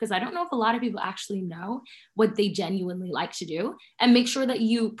do? Because I don't know if a lot of people actually know what they genuinely like to do, and make sure that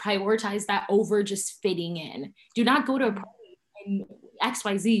you prioritize that over just fitting in. Do not go to a party and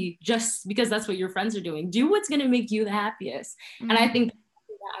XYZ just because that's what your friends are doing. Do what's going to make you the happiest. And I think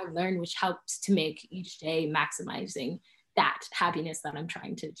that I've learned, which helps to make each day maximizing that happiness that I'm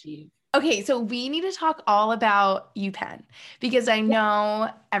trying to achieve. Okay, so we need to talk all about UPenn because I know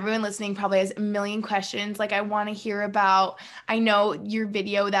everyone listening probably has a million questions. Like I want to hear about, I know your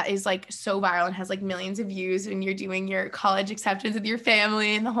video that is like so viral and has like millions of views and you're doing your college acceptance with your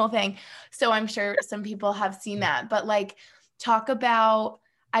family and the whole thing. So I'm sure some people have seen that, but like talk about,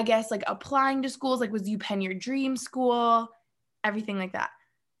 I guess, like applying to schools, like was UPenn your dream school, everything like that.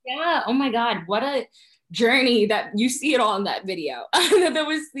 Yeah. Oh my God. What a journey that you see it all in that video. That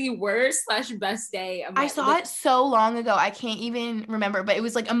was the worst/best day of my life. I saw it so long ago. I can't even remember, but it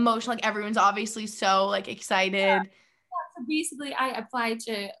was like emotional. Like everyone's obviously so like excited. Yeah. So basically I applied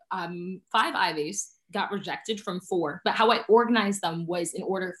to 5 Ivies, got rejected from 4, but how I organized them was in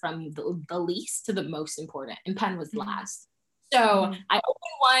order from the least to the most important, and Penn was last. So I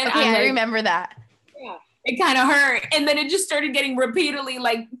opened one. Okay, I remember that. Yeah. it kind of hurt. And then it just started getting repeatedly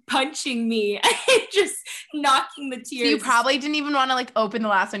like punching me, just knocking the tears. So you probably didn't even want to like open the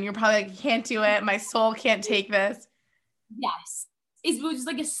last one. You're probably like, can't do it. My soul can't take this. Yes. It was just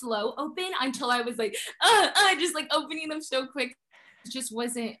like a slow open until I was like, just like opening them so quick. It just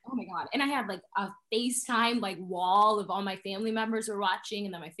wasn't, oh my God. And I had like a FaceTime like wall of all my family members were watching,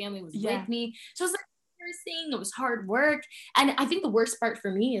 and then my family was with me. So it was like, it was hard work. And I think the worst part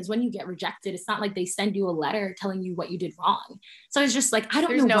for me is when you get rejected, it's not like they send you a letter telling you what you did wrong. So it's just like, I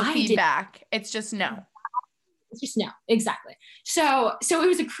don't know no why feedback. It's just no. It's just no. Exactly. So it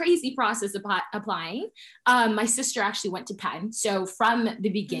was a crazy process of applying. My sister actually went to Penn. So from the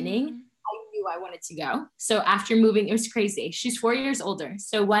beginning, I knew I wanted to go. So after moving, it was crazy. She's 4 years older.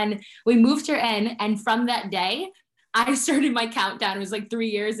 So when we moved her in, and from that day, I started my countdown. It was like 3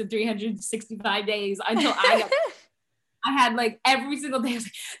 years and 365 days until I had like every single day, I was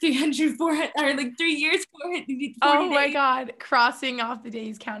like 300, 400, or like 3 years, 440 Oh my days. God. Crossing off the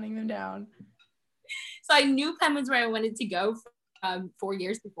days, counting them down. So I knew Penn was where I wanted to go 4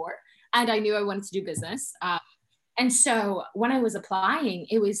 years before. And I knew I wanted to do business. And so when I was applying,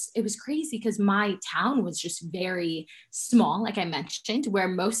 it was crazy because my town was just very small, like I mentioned, where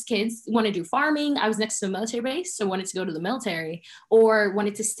most kids want to do farming. I was next to a military base, so wanted to go to the military, or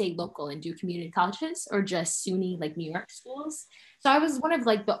wanted to stay local and do community colleges or just SUNY, like New York schools. So I was one of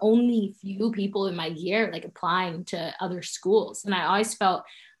like the only few people in my year like applying to other schools. And I always felt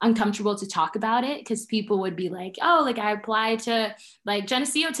uncomfortable to talk about it because people would be like, oh, like I applied to like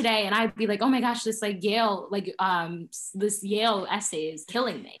Geneseo today. And I'd be like, oh my gosh, this like Yale, like this Yale essay is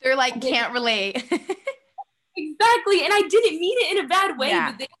killing me. They're like, can't relate. Exactly. And I didn't mean it in a bad way,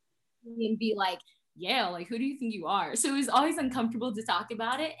 but they would be like, Yale, like who do you think you are? So it was always uncomfortable to talk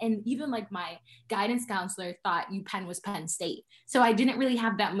about it. And even like my guidance counselor thought UPenn was Penn State. So I didn't really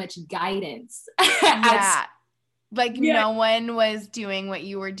have that much guidance. No one was doing what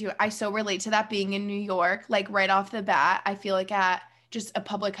you were doing. I so relate to that being in New York, like right off the bat. I feel like at just a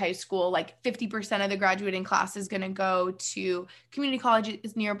public high school, like 50% of the graduating class is going to go to community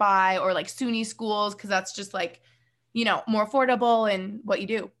colleges nearby or like SUNY schools, because that's just like, you know, more affordable and what you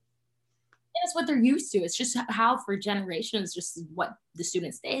do. It's what they're used to. It's just how for generations, just what the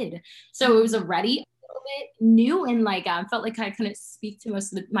students did. So it was already a little bit new, and like felt like I couldn't speak to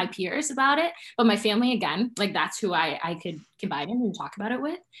most of my peers about it. But my family, again, like that's who I could confide in and talk about it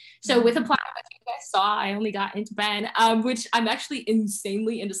with. So with applying, like you guys saw, I only got into Penn, which I'm actually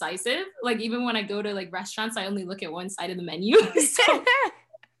insanely indecisive. Like even when I go to like restaurants, I only look at one side of the menu. So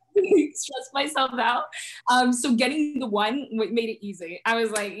stress myself out. So getting the one made it easy. I was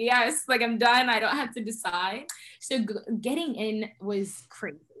like, yes, like I'm done. I don't have to decide. So getting in was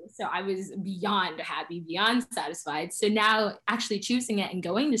crazy. So I was beyond happy, beyond satisfied. So now actually choosing it and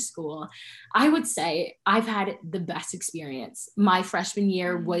going to school, I would say I've had the best experience. My freshman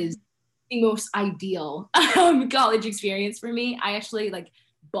year was the most ideal college experience for me. I actually like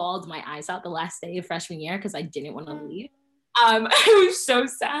bawled my eyes out the last day of freshman year because I didn't want to leave. It was so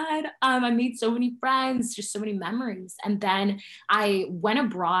sad. I made so many friends, just so many memories. And then I went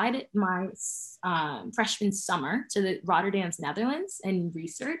abroad my freshman summer to the Rotterdam's Netherlands and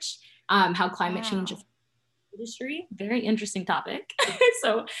research how climate change affects the industry. Very interesting topic.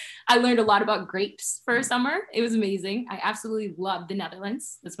 So I learned a lot about grapes for a summer. It was amazing. I absolutely loved the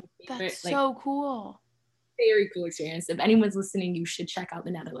Netherlands. That's my favorite. That's so cool. Very cool experience. If anyone's listening, you should check out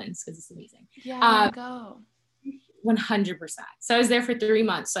the Netherlands because it's amazing. Yeah, go. 100%. So I was there for 3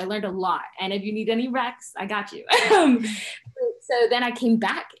 months. So I learned a lot. And if you need any recs, I got you. So then I came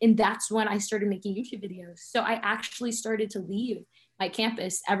back, and that's when I started making YouTube videos. So I actually started to leave my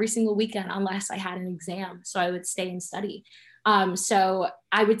campus every single weekend unless I had an exam. So I would stay and study. So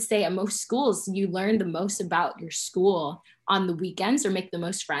I would say at most schools, you learn the most about your school on the weekends or make the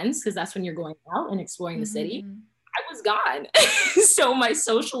most friends because that's when you're going out and exploring the city. I was gone. So my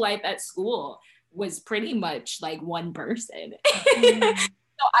social life at school was pretty much like one person.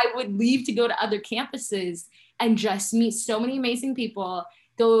 So I would leave to go to other campuses and just meet so many amazing people,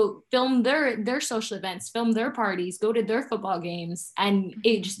 go film their social events, film their parties, go to their football games. And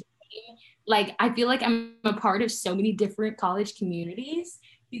it just like, I feel like I'm a part of so many different college communities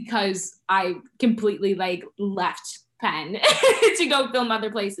because I completely like left Penn to go film other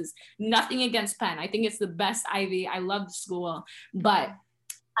places. Nothing against Penn. I think it's the best Ivy. I love the school, but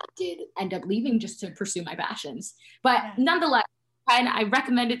I did end up leaving just to pursue my passions. But nonetheless, and I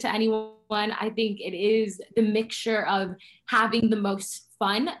recommend it to anyone. I think it is the mixture of having the most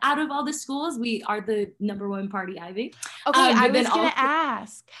fun out of all the schools. We are the #1 party Ivy. Okay, I was going to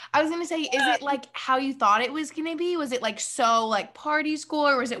ask. I was going to say, is it like how you thought it was going to be? Was it like so like party school,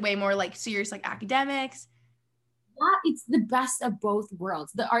 or was it way more like serious like academics? It's the best of both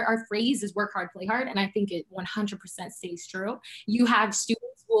worlds. Our phrase is work hard, play hard. And I think it 100% stays true. You have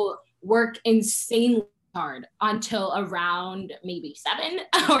students who will work insanely hard until around maybe 7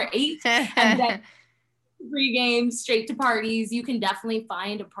 or 8. And then 3 games straight to parties. You can definitely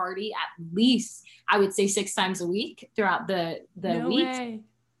find a party at least, I would say 6 times a week throughout the No week. way.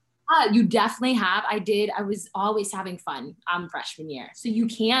 You definitely have. I was always having fun freshman year. So you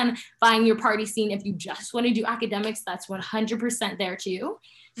can find your party scene. If you just want to do academics, that's 100% there too.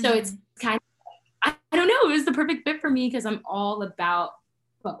 So it's kind of, I don't know, it was the perfect fit for me because I'm all about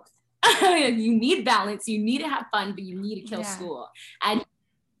both. You need balance, you need to have fun, but you need to kill school. And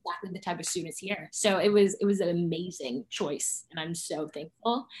exactly the type of students here. So it was an amazing choice, and I'm so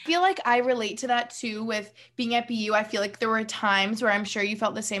thankful. I feel like I relate to that too with being at BU. I feel like there were times where I'm sure you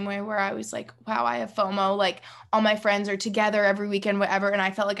felt the same way, where I was like, wow, I have FOMO, like all my friends are together every weekend, whatever. And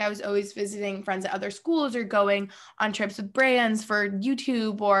I felt like I was always visiting friends at other schools or going on trips with brands for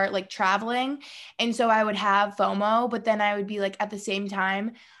YouTube or like traveling. And so I would have FOMO, but then I would be like, at the same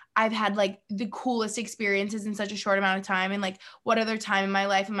time, I've had like the coolest experiences in such a short amount of time. And like, what other time in my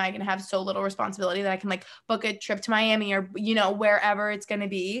life am I going to have so little responsibility that I can like book a trip to Miami or, you know, wherever it's going to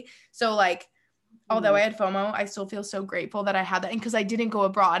be. So like, although I had FOMO, I still feel so grateful that I had that. And cause I didn't go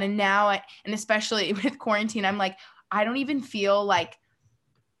abroad. And now and especially with quarantine, I'm like, I don't even feel like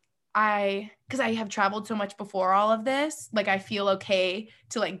cause I have traveled so much before all of this. Like I feel okay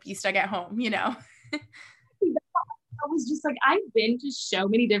to like be stuck at home, you know? I was just like, I've been to so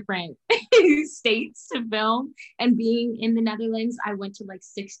many different states to film, and being in the Netherlands, I went to like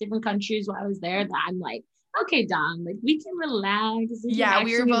 6 different countries while I was there, that I'm like, okay, Dom, like we can relax. Yeah,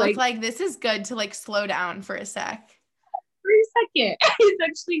 we were both like, this is good to like slow down for a sec. For a second, it's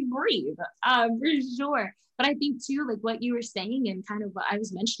actually breathe, for sure. But I think too, like what you were saying and kind of what I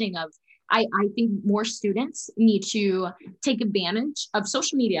was mentioning of, I think more students need to take advantage of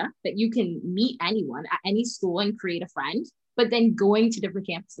social media, that you can meet anyone at any school and create a friend, but then going to different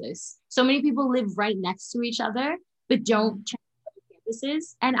campuses. So many people live right next to each other, but don't check out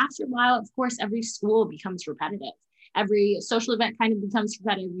campuses. And after a while, of course, every school becomes repetitive. Every social event kind of becomes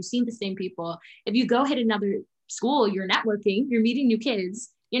repetitive. You've seen the same people. If you go hit another school, you're networking, you're meeting new kids,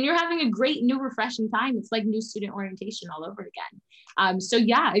 and you're having a great new refreshing time. It's like new student orientation all over again. So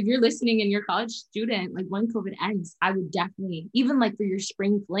yeah, if you're listening and you're a college student, like when COVID ends, I would definitely, even like for your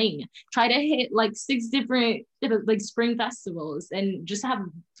spring fling, try to hit like 6 different like spring festivals and just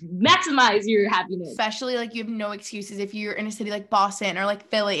maximize your happiness. Especially like you have no excuses if you're in a city like Boston or like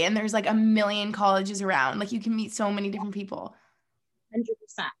Philly and there's like a million colleges around. Like you can meet so many different people. 100%.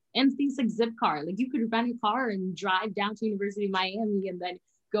 And things like Zipcar, like you could rent a car and drive down to University of Miami and then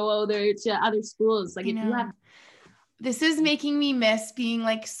go over to other schools. Like if you have. This is making me miss being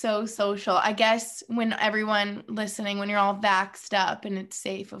like so social. I guess when everyone listening, when you're all vaxxed up and it's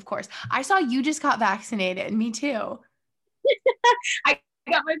safe, of course. I saw you just got vaccinated. Me too. I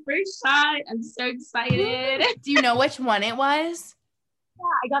got my first shot. I'm so excited. Do you know which one it was? Yeah,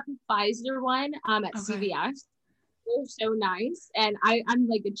 I got the Pfizer one at CVS. They're so nice. And I'm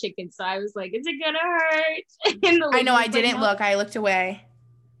like a chicken. So I was like, is it gonna hurt? I know, I didn't look. I looked away.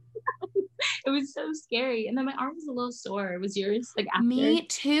 It was so scary. And then my arm was a little sore. Was yours like after? Me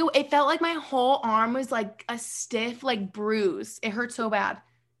too. It felt like my whole arm was like a stiff like bruise. It hurt so bad.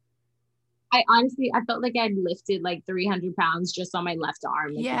 I felt like I'd lifted like 300 pounds just on my left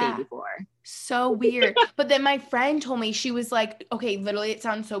arm the day before. So weird. But then my friend told me, she was like, okay, literally it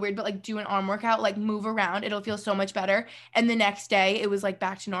sounds so weird, but like do an arm workout, like move around. It'll feel so much better. And the next day it was like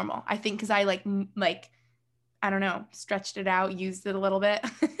back to normal. I think because I like, I don't know, stretched it out, used it a little bit.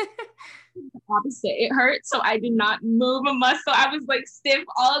 Opposite. It hurt, so I did not move a muscle. I was like stiff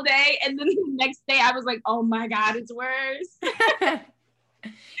all day, and then the next day I was like, oh my god, it's worse.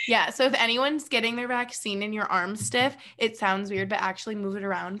 Yeah, so if anyone's getting their vaccine and your arm's stiff, it sounds weird, but actually move it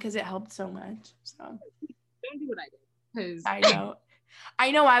around because it helped so much. So don't do what I did.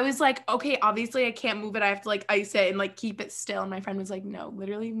 I know. I was like, okay, obviously I can't move it. I have to like ice it and like keep it still. And my friend was like, no,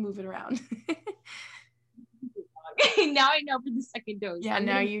 literally move it around. Now I know for the second dose. Yeah,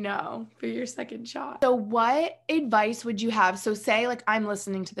 now you know for your second shot. So what advice would you have? So say like I'm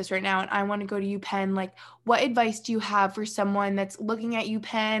listening to this right now and I want to go to UPenn. Like what advice do you have for someone that's looking at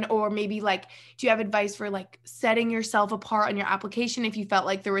UPenn? Or maybe like, do you have advice for like setting yourself apart on your application if you felt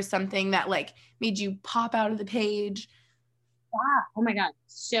like there was something that like made you pop out of the page? Yeah. Oh my God.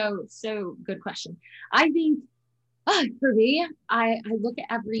 So good question. I think for me, I look at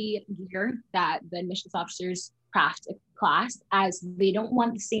every year that the admissions officers craft a class as they don't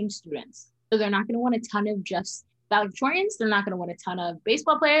want the same students. So they're not going to want a ton of just valedictorians. They're not going to want a ton of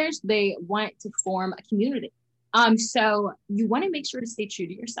baseball players. They want to form a community. So you want to make sure to stay true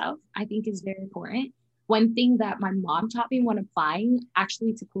to yourself, I think is very important. One thing that my mom taught me when applying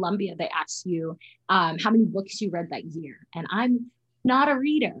actually to Columbia, they ask you how many books you read that year. And I'm not a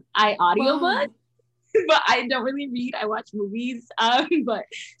reader. I audiobook, but I don't really read. I watch movies. But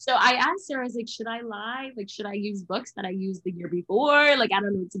so I asked her, I was like, should I lie? Like, should I use books that I used the year before? Like, I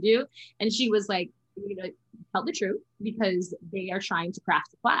don't know what to do. And she was like, you know, tell the truth because they are trying to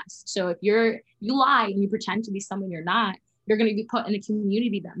craft the class. So if you lie and you pretend to be someone you're not, you're going to be put in a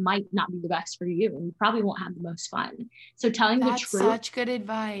community that might not be the best for you, and you probably won't have the most fun. So telling the truth. That's such good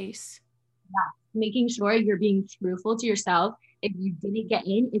advice. Yeah, making sure you're being truthful to yourself. If you didn't get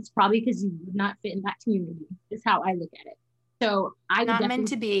in, it's probably because you would not fit in that community. Is how I look at it. So not meant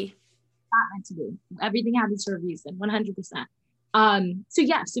to be. Not meant to be. Everything happens for a reason. 100%.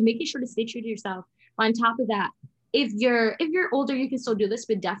 So making sure to stay true to yourself. On top of that, if you're older, you can still do this,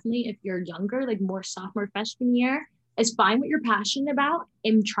 but definitely if you're younger, like more sophomore, freshman year, is find what you're passionate about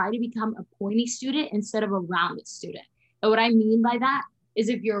and try to become a pointy student instead of a rounded student. And what I mean by that is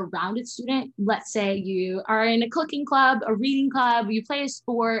if you're a rounded student, let's say you are in a cooking club, a reading club, you play a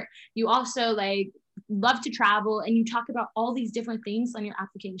sport, you also like love to travel, and you talk about all these different things on your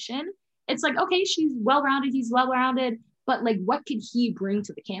application. It's like, okay, she's well-rounded, he's well-rounded, but like, what could he bring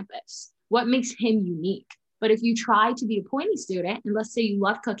to the campus? What makes him unique? But if you try to be a pointy student, and let's say you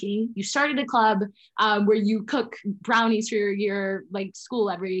love cooking, you started a club where you cook brownies for your like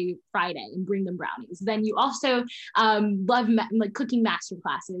school every Friday and bring them brownies. Then you also love like cooking master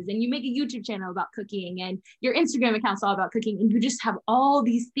classes, and you make a YouTube channel about cooking, and your Instagram account's all about cooking, and you just have all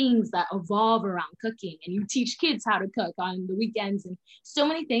these things that evolve around cooking, and you teach kids how to cook on the weekends, and so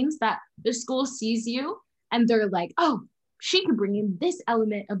many things that the school sees you and they're like, oh, she could bring in this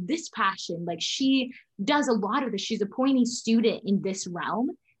element of this passion. Like she does a lot of this. She's a pointy student in this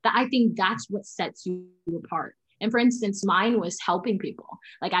realm that I think that's what sets you apart. And for instance, mine was helping people.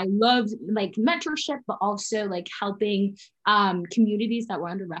 Like I loved like mentorship, but also like helping communities that were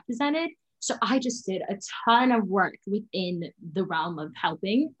underrepresented. So I just did a ton of work within the realm of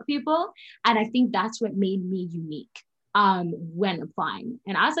helping people. And I think that's what made me unique when applying.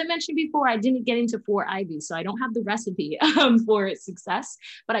 And as I mentioned before, I didn't get into 4 Ivy, so I don't have the recipe for success,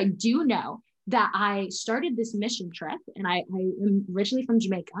 but I do know that I started this mission trip, and I am originally from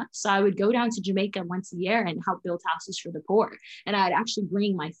Jamaica. So I would go down to Jamaica once a year and help build houses for the poor. And I'd actually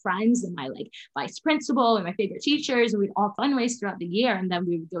bring my friends and my like vice principal and my favorite teachers, and we'd all fundraise throughout the year. And then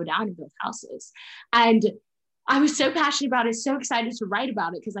we would go down and build houses. And I was so passionate about it, so excited to write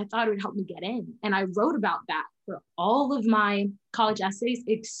about it because I thought it would help me get in. And I wrote about that for all of my college essays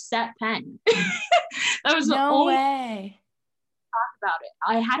except Penn. That was the only way. Talk about it.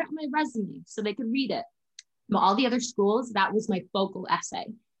 I had it on my resume so they could read it. But all the other schools, that was my focal essay.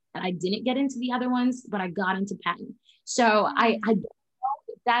 And I didn't get into the other ones, but I got into Penn. So I don't know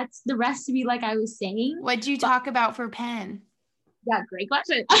if that's the recipe, like I was saying. What'd you talk about for Penn? Yeah, great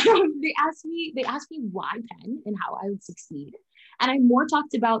question. They asked me why Penn and how I would succeed. And I more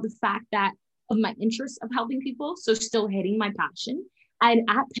talked about the fact that of my interest of helping people. So still hitting my passion. And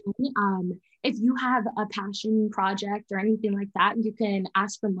at Penn, if you have a passion project or anything like that, you can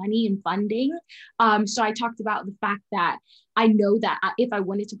ask for money and funding. So I talked about the fact that I know that if I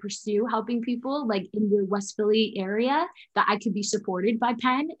wanted to pursue helping people like in the West Philly area, that I could be supported by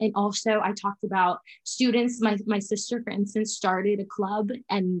Penn. And also I talked about students. My sister, for instance, started a club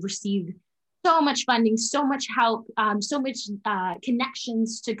and received so much funding, so much help, so much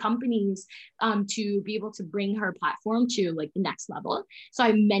connections to companies to be able to bring her platform to like the next level. So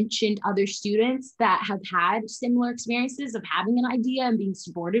I mentioned other students that have had similar experiences of having an idea and being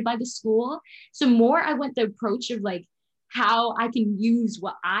supported by the school. So more I went the approach of like how I can use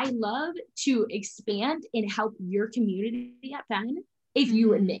what I love to expand and help your community at Penn if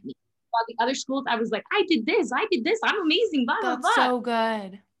you admit me. While the other schools, I was like, I did this, I'm amazing, blah, blah, blah. That's so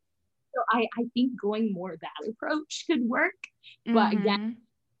good. So I think going more that approach could work. But again,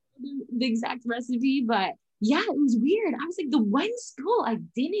 the exact recipe, but yeah, it was weird. I was like, the one school I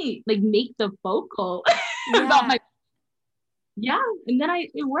didn't like make the focal about my, and then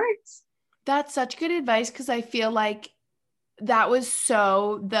it worked. That's such good advice because I feel like that was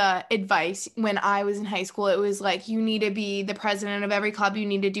so the advice when I was in high school. It was like, you need to be the president of every club. You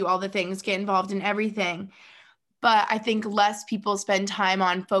need to do all the things, get involved in everything. But I think less people spend time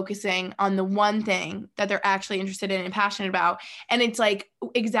on focusing on the one thing that they're actually interested in and passionate about. And it's like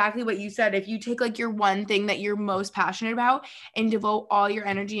exactly what you said. If you take like your one thing that you're most passionate about and devote all your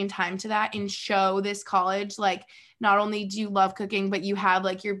energy and time to that and show this college, like not only do you love cooking, but you have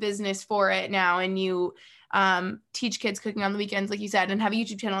like your business for it now, and you teach kids cooking on the weekends, like you said, and have a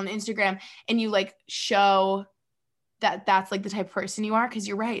YouTube channel and Instagram, and you like show that that's like the type of person you are. Cause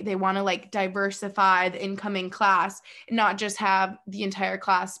you're right. They want to like diversify the incoming class and not just have the entire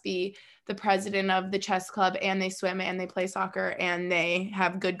class be the president of the chess club and they swim and they play soccer and they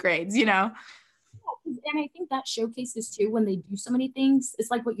have good grades, you know? And I think that showcases too when they do so many things.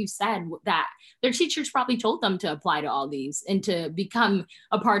 It's like what you said, that their teachers probably told them to apply to all these and to become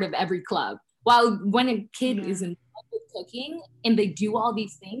a part of every club. While when a kid is in love with cooking and they do all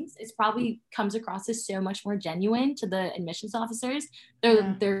these things, it probably comes across as so much more genuine to the admissions officers.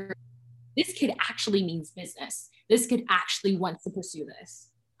 They're this kid actually means business. This kid actually wants to pursue this.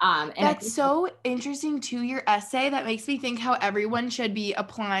 And that's so interesting to your essay. That makes me think how everyone should be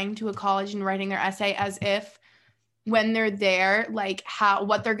applying to a college and writing their essay as if when they're there, like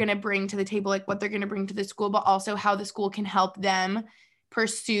what they're going to bring to the table, like what they're going to bring to the school, but also how the school can help them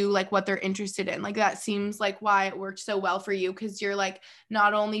pursue like what they're interested in. Like that seems like why it worked so well for you. Cause you're like,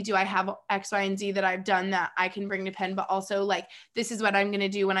 not only do I have X, Y, and Z that I've done that I can bring to Penn, but also like, this is what I'm going to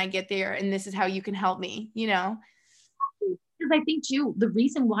do when I get there. And this is how you can help me, you know? Because I think too, the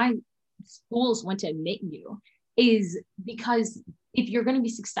reason why schools want to admit you is because if you're going to be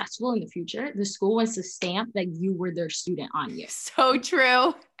successful in the future, the school wants to stamp that you were their student on you. So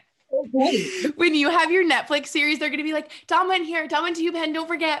true. When you have your Netflix series, they're going to be like, Dom went here, Dom went to UPenn, don't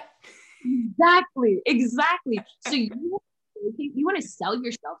forget. Exactly. So you want to sell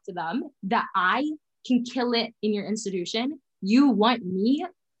yourself to them that I can kill it in your institution. You want me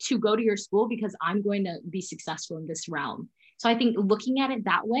to go to your school because I'm going to be successful in this realm. So I think looking at it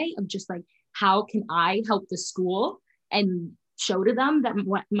that way of just like, how can I help the school and show to them that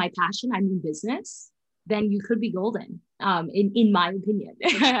what my passion, I mean business, then you could be golden, in my opinion.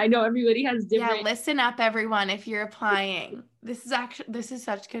 I know everybody has different. Yeah, listen up, everyone, if you're applying. This is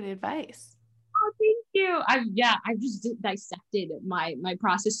such good advice. Oh, thank you. I just dissected my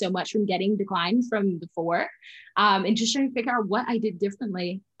process so much from getting declined from before, and just trying to figure out what I did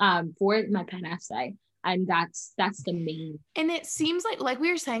differently for my Penn essay. And that's the main. And it seems like we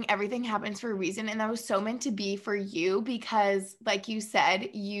were saying, everything happens for a reason. And that was so meant to be for you because like you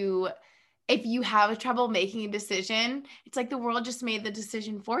said, if you have trouble making a decision, it's like the world just made the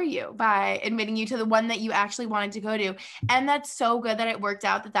decision for you by admitting you to the one that you actually wanted to go to. And that's so good that it worked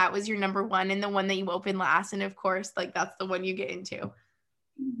out that was your number one and the one that you opened last. And of course, like that's the one you get into.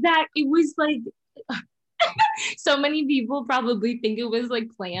 That it was like, so many people probably think it was like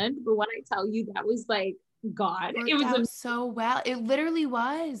planned, but when I tell you that was like God, it was so well. It literally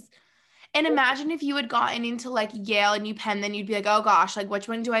was. And imagine if you had gotten into like Yale and UPenn, then you'd be like, oh gosh, like which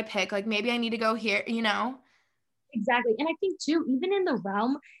one do I pick? Like maybe I need to go here, you know? Exactly. And I think too, even in the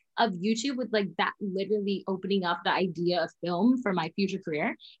realm of YouTube with like that literally opening up the idea of film for my future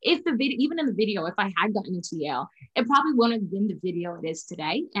career, if the video, even in the video, if I had gotten into Yale, it probably wouldn't have been the video it is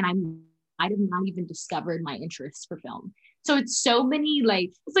today. And I might have not even discovered my interest for film. So it's so many,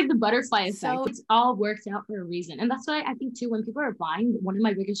 like, it's like the butterfly effect. So it's all worked out for a reason. And that's why I think too, when people are applying, one of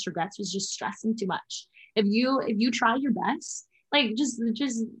my biggest regrets was just stressing too much. If you try your best, like just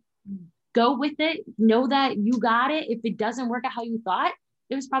go with it, know that you got it. If it doesn't work out how you thought,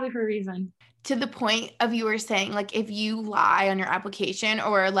 it was probably for a reason. To the point of you were saying, like, if you lie on your application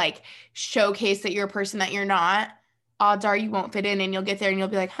or like showcase that you're a person that you're not, odds are you won't fit in and you'll get there and you'll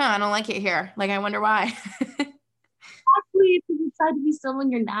be like, I don't like it here. Like, I wonder why. Exactly. If you decide to be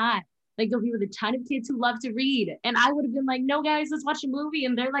someone you're not. Like, you'll be with a ton of kids who love to read. And I would have been like, no, guys, let's watch a movie.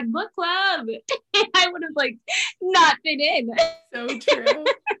 And they're like, book club. And I would have like not fit in. So true.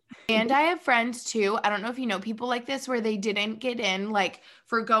 And I have friends too. I don't know if you know people like this where they didn't get in like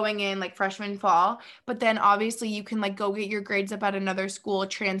for going in like freshman fall, but then obviously you can like go get your grades up at another school,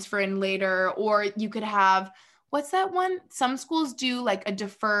 transfer in later, or you could have, what's that one? Some schools do like a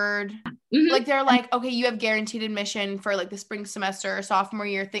deferred, like they're like, okay, you have guaranteed admission for like the spring semester or sophomore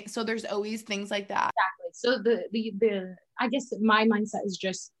year thing. So there's always things like that. Exactly. So the I guess my mindset is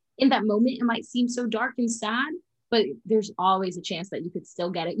just in that moment, it might seem so dark and sad, but there's always a chance that you could still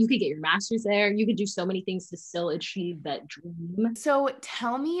get it. You could get your master's there. You could do so many things to still achieve that dream. So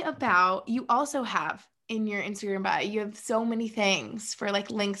tell me about, you also have in your Instagram bio, you have so many things for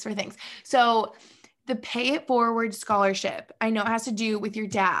like links for things. So the Pay It Forward scholarship, I know it has to do with your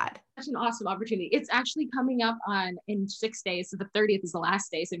dad. Such an awesome opportunity. It's actually coming up in 6 days. So the 30th is the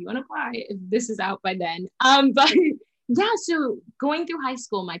last day. So if you want to apply, if this is out by then. But yeah, so going through high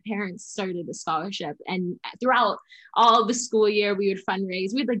school, my parents started a scholarship, and throughout all the school year, we would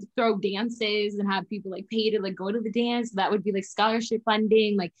fundraise. We'd like throw dances and have people like pay to like go to the dance. That would be like scholarship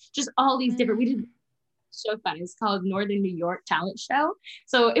funding, like just all these different, we did so fun. It's called Northern New York Talent Show.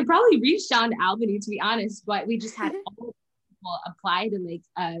 So it probably reached down to Albany, to be honest, but we just had all people apply to like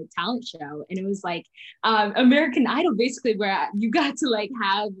a talent show, and it was like American Idol, basically, where you got to like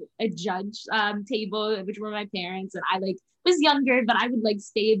have a judge table, which were my parents, and I like was younger, but I would like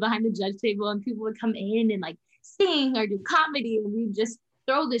stay behind the judge table, and people would come in and like sing or do comedy, and we just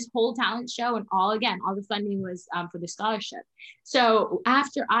throw this whole talent show, and all the funding was for the scholarship. So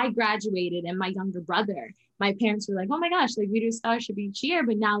after I graduated and my younger brother, my parents were like, oh my gosh, like we do a scholarship each year,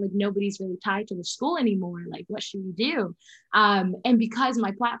 but now like nobody's really tied to the school anymore. Like, what should we do? And because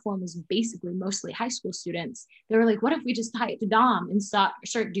my platform is basically mostly high school students, they were like, what if we just tie it to Dom and start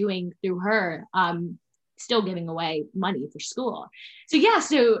doing through her, still giving away money for school. So yeah,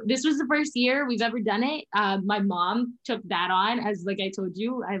 so this was the first year we've ever done it. My mom took that on, as like I told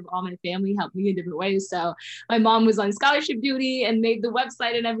you, I have all my family help me in different ways. So my mom was on scholarship duty and made the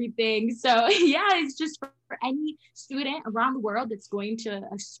website and everything. So yeah, it's just for any student around the world that's going to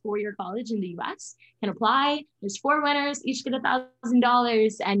a 4-year college in the US can apply. There's 4 winners, each get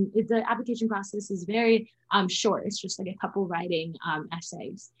 $1,000, and the application process is very short. It's just like a couple writing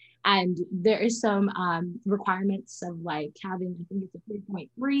essays. And there is some requirements of like having, I think it's a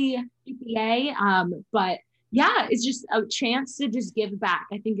 3.3 GPA. But yeah, it's just a chance to just give back.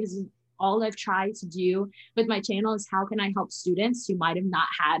 I think is all I've tried to do with my channel is how can I help students who might have not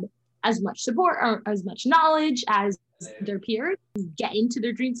had as much support or as much knowledge as their peers get into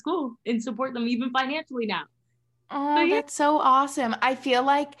their dream school and support them even financially now. Oh, that's so awesome. I feel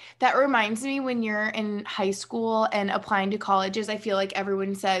like that reminds me when you're in high school and applying to colleges, I feel like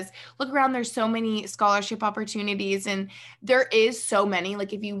everyone says, look around, there's so many scholarship opportunities, and there is so many.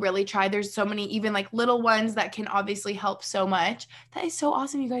 Like if you really try, there's so many, even like little ones that can obviously help so much. That is so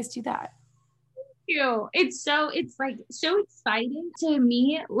awesome you guys do that. It's like so exciting to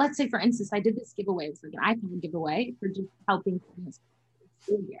me. Let's say, for instance, I did this giveaway. It's like an iPhone giveaway for just helping this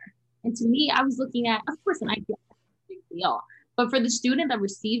school year. And to me, I was looking at, of course, an iPhone. Deal. But for the student that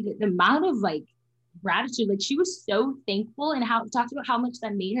received it, the amount of like gratitude, like she was so thankful and how talked about how much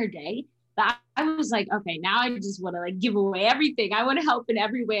that made her day, that I was like, okay, now I just want to like give away everything. I want to help in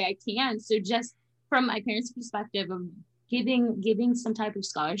every way I can. So just from my parents' perspective of giving some type of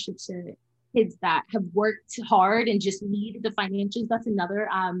scholarship to kids that have worked hard and just need the financials. That's another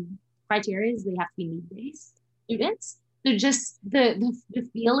criteria, is they have to be need-based students. So just the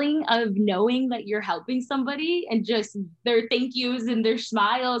feeling of knowing that you're helping somebody, and just their thank yous and their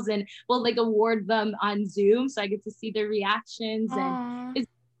smiles, and we'll like award them on Zoom, so I get to see their reactions. And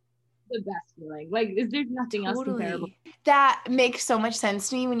it's the best feeling. Like there's nothing else comparable. That makes so much sense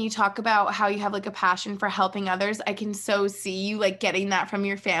to me when you talk about how you have like a passion for helping others. I can so see you like getting that from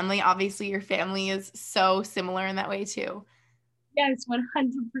your family. Obviously your family is so similar in that way too. Yes,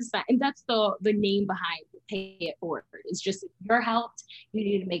 100%. And that's the name behind Pay It Forward. It's just, if you're helped, you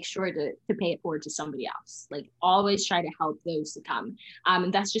need to make sure to pay it forward to somebody else. Like always try to help those to come.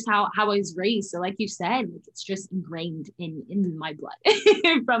 And that's just how I was raised. So like you said, like, it's just ingrained in my blood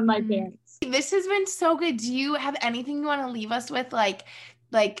from my parents. This has been so good. Do you have anything you want to leave us with? Like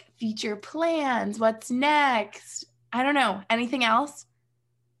future plans? What's next? I don't know. Anything else?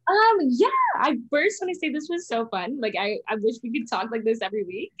 Yeah, I first want to say this was so fun. Like I wish we could talk like this every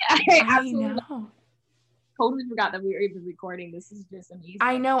week. I absolutely totally forgot that we were even recording. This is just amazing.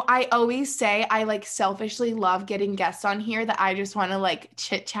 I know. I always say I like selfishly love getting guests on here that I just want to like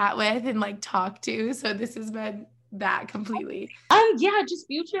chit chat with and like talk to. So this has been that completely. Yeah, just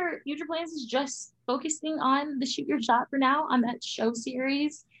future plans is just focusing on the Shoot Your Shot for now, on that show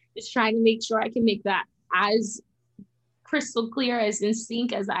series. Just trying to make sure I can make that as crystal clear, as in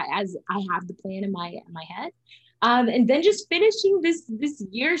sync as I have the plan in my head. And then just finishing this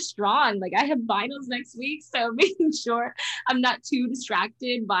year strong. Like I have finals next week, so making sure I'm not too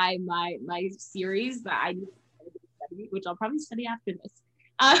distracted by my series that I need to study, which I'll probably study after this.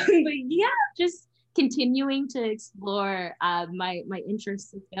 But yeah, just continuing to explore my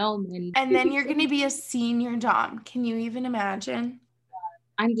interest in film. And then you're going to be a senior Dom. Can you even imagine?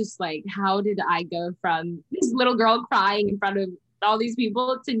 I'm just like, how did I go from this little girl crying in front of all these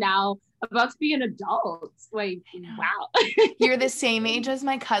people to now about to be an adult? Like, wow. You're the same age as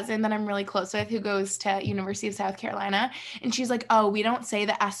my cousin that I'm really close with, who goes to University of South Carolina. And she's like, oh, we don't say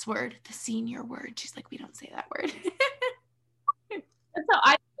the S word, the senior word. She's like, we don't say that word. That's how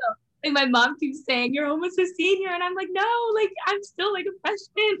I feel. Like my mom keeps saying, you're almost a senior. And I'm like, no, like I'm still like a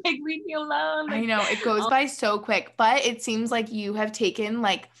freshman. Like leave me alone. Like, I know it goes by so quick, but it seems like you have taken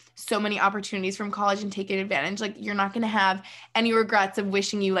like so many opportunities from college and taken advantage. Like you're not going to have any regrets of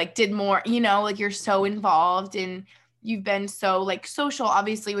wishing you like did more, like you're so involved and you've been so like social,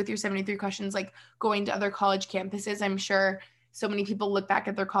 obviously with your 73 questions, like going to other college campuses. I'm sure so many people look back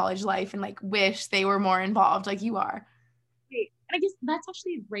at their college life and like wish they were more involved like you are. And I guess that's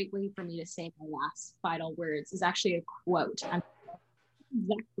actually a great way for me to say my last final words is actually a quote.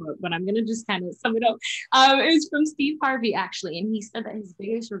 Exact quote, but I'm gonna just kind of sum it up. It was from Steve Harvey actually, and he said that his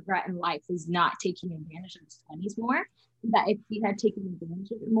biggest regret in life is not taking advantage of his 20s more. That if he had taken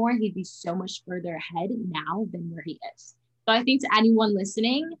advantage of it more, he'd be so much further ahead now than where he is. So I think to anyone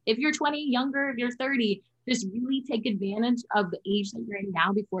listening, if you're 20, younger, if you're 30, just really take advantage of the age that you're in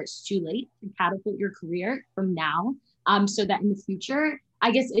now before it's too late to catapult your career from now. So that in the future, I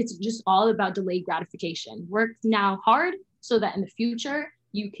guess it's just all about delayed gratification. Work now hard so that in the future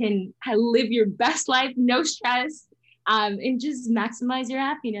you can live your best life, no stress, and just maximize your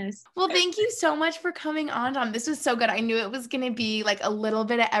happiness. Well, thank you so much for coming on, Dom. This was so good. I knew it was going to be like a little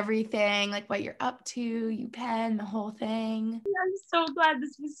bit of everything, like what you're up to, UPenn, the whole thing. I'm so glad.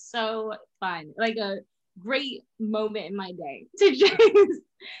 This was so fun. Like a great moment in my day to just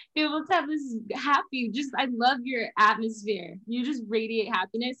be able to have this happy, I love your atmosphere. You just radiate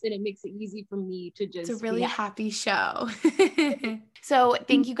happiness and it makes it easy for me to just. It's a really happy show. So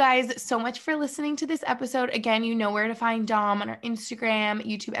thank you guys so much for listening to this episode. Again, you know where to find Dom on our Instagram,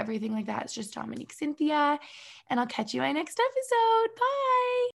 YouTube, everything like that. It's just Dominique Cynthia. And I'll catch you in my next episode. Bye.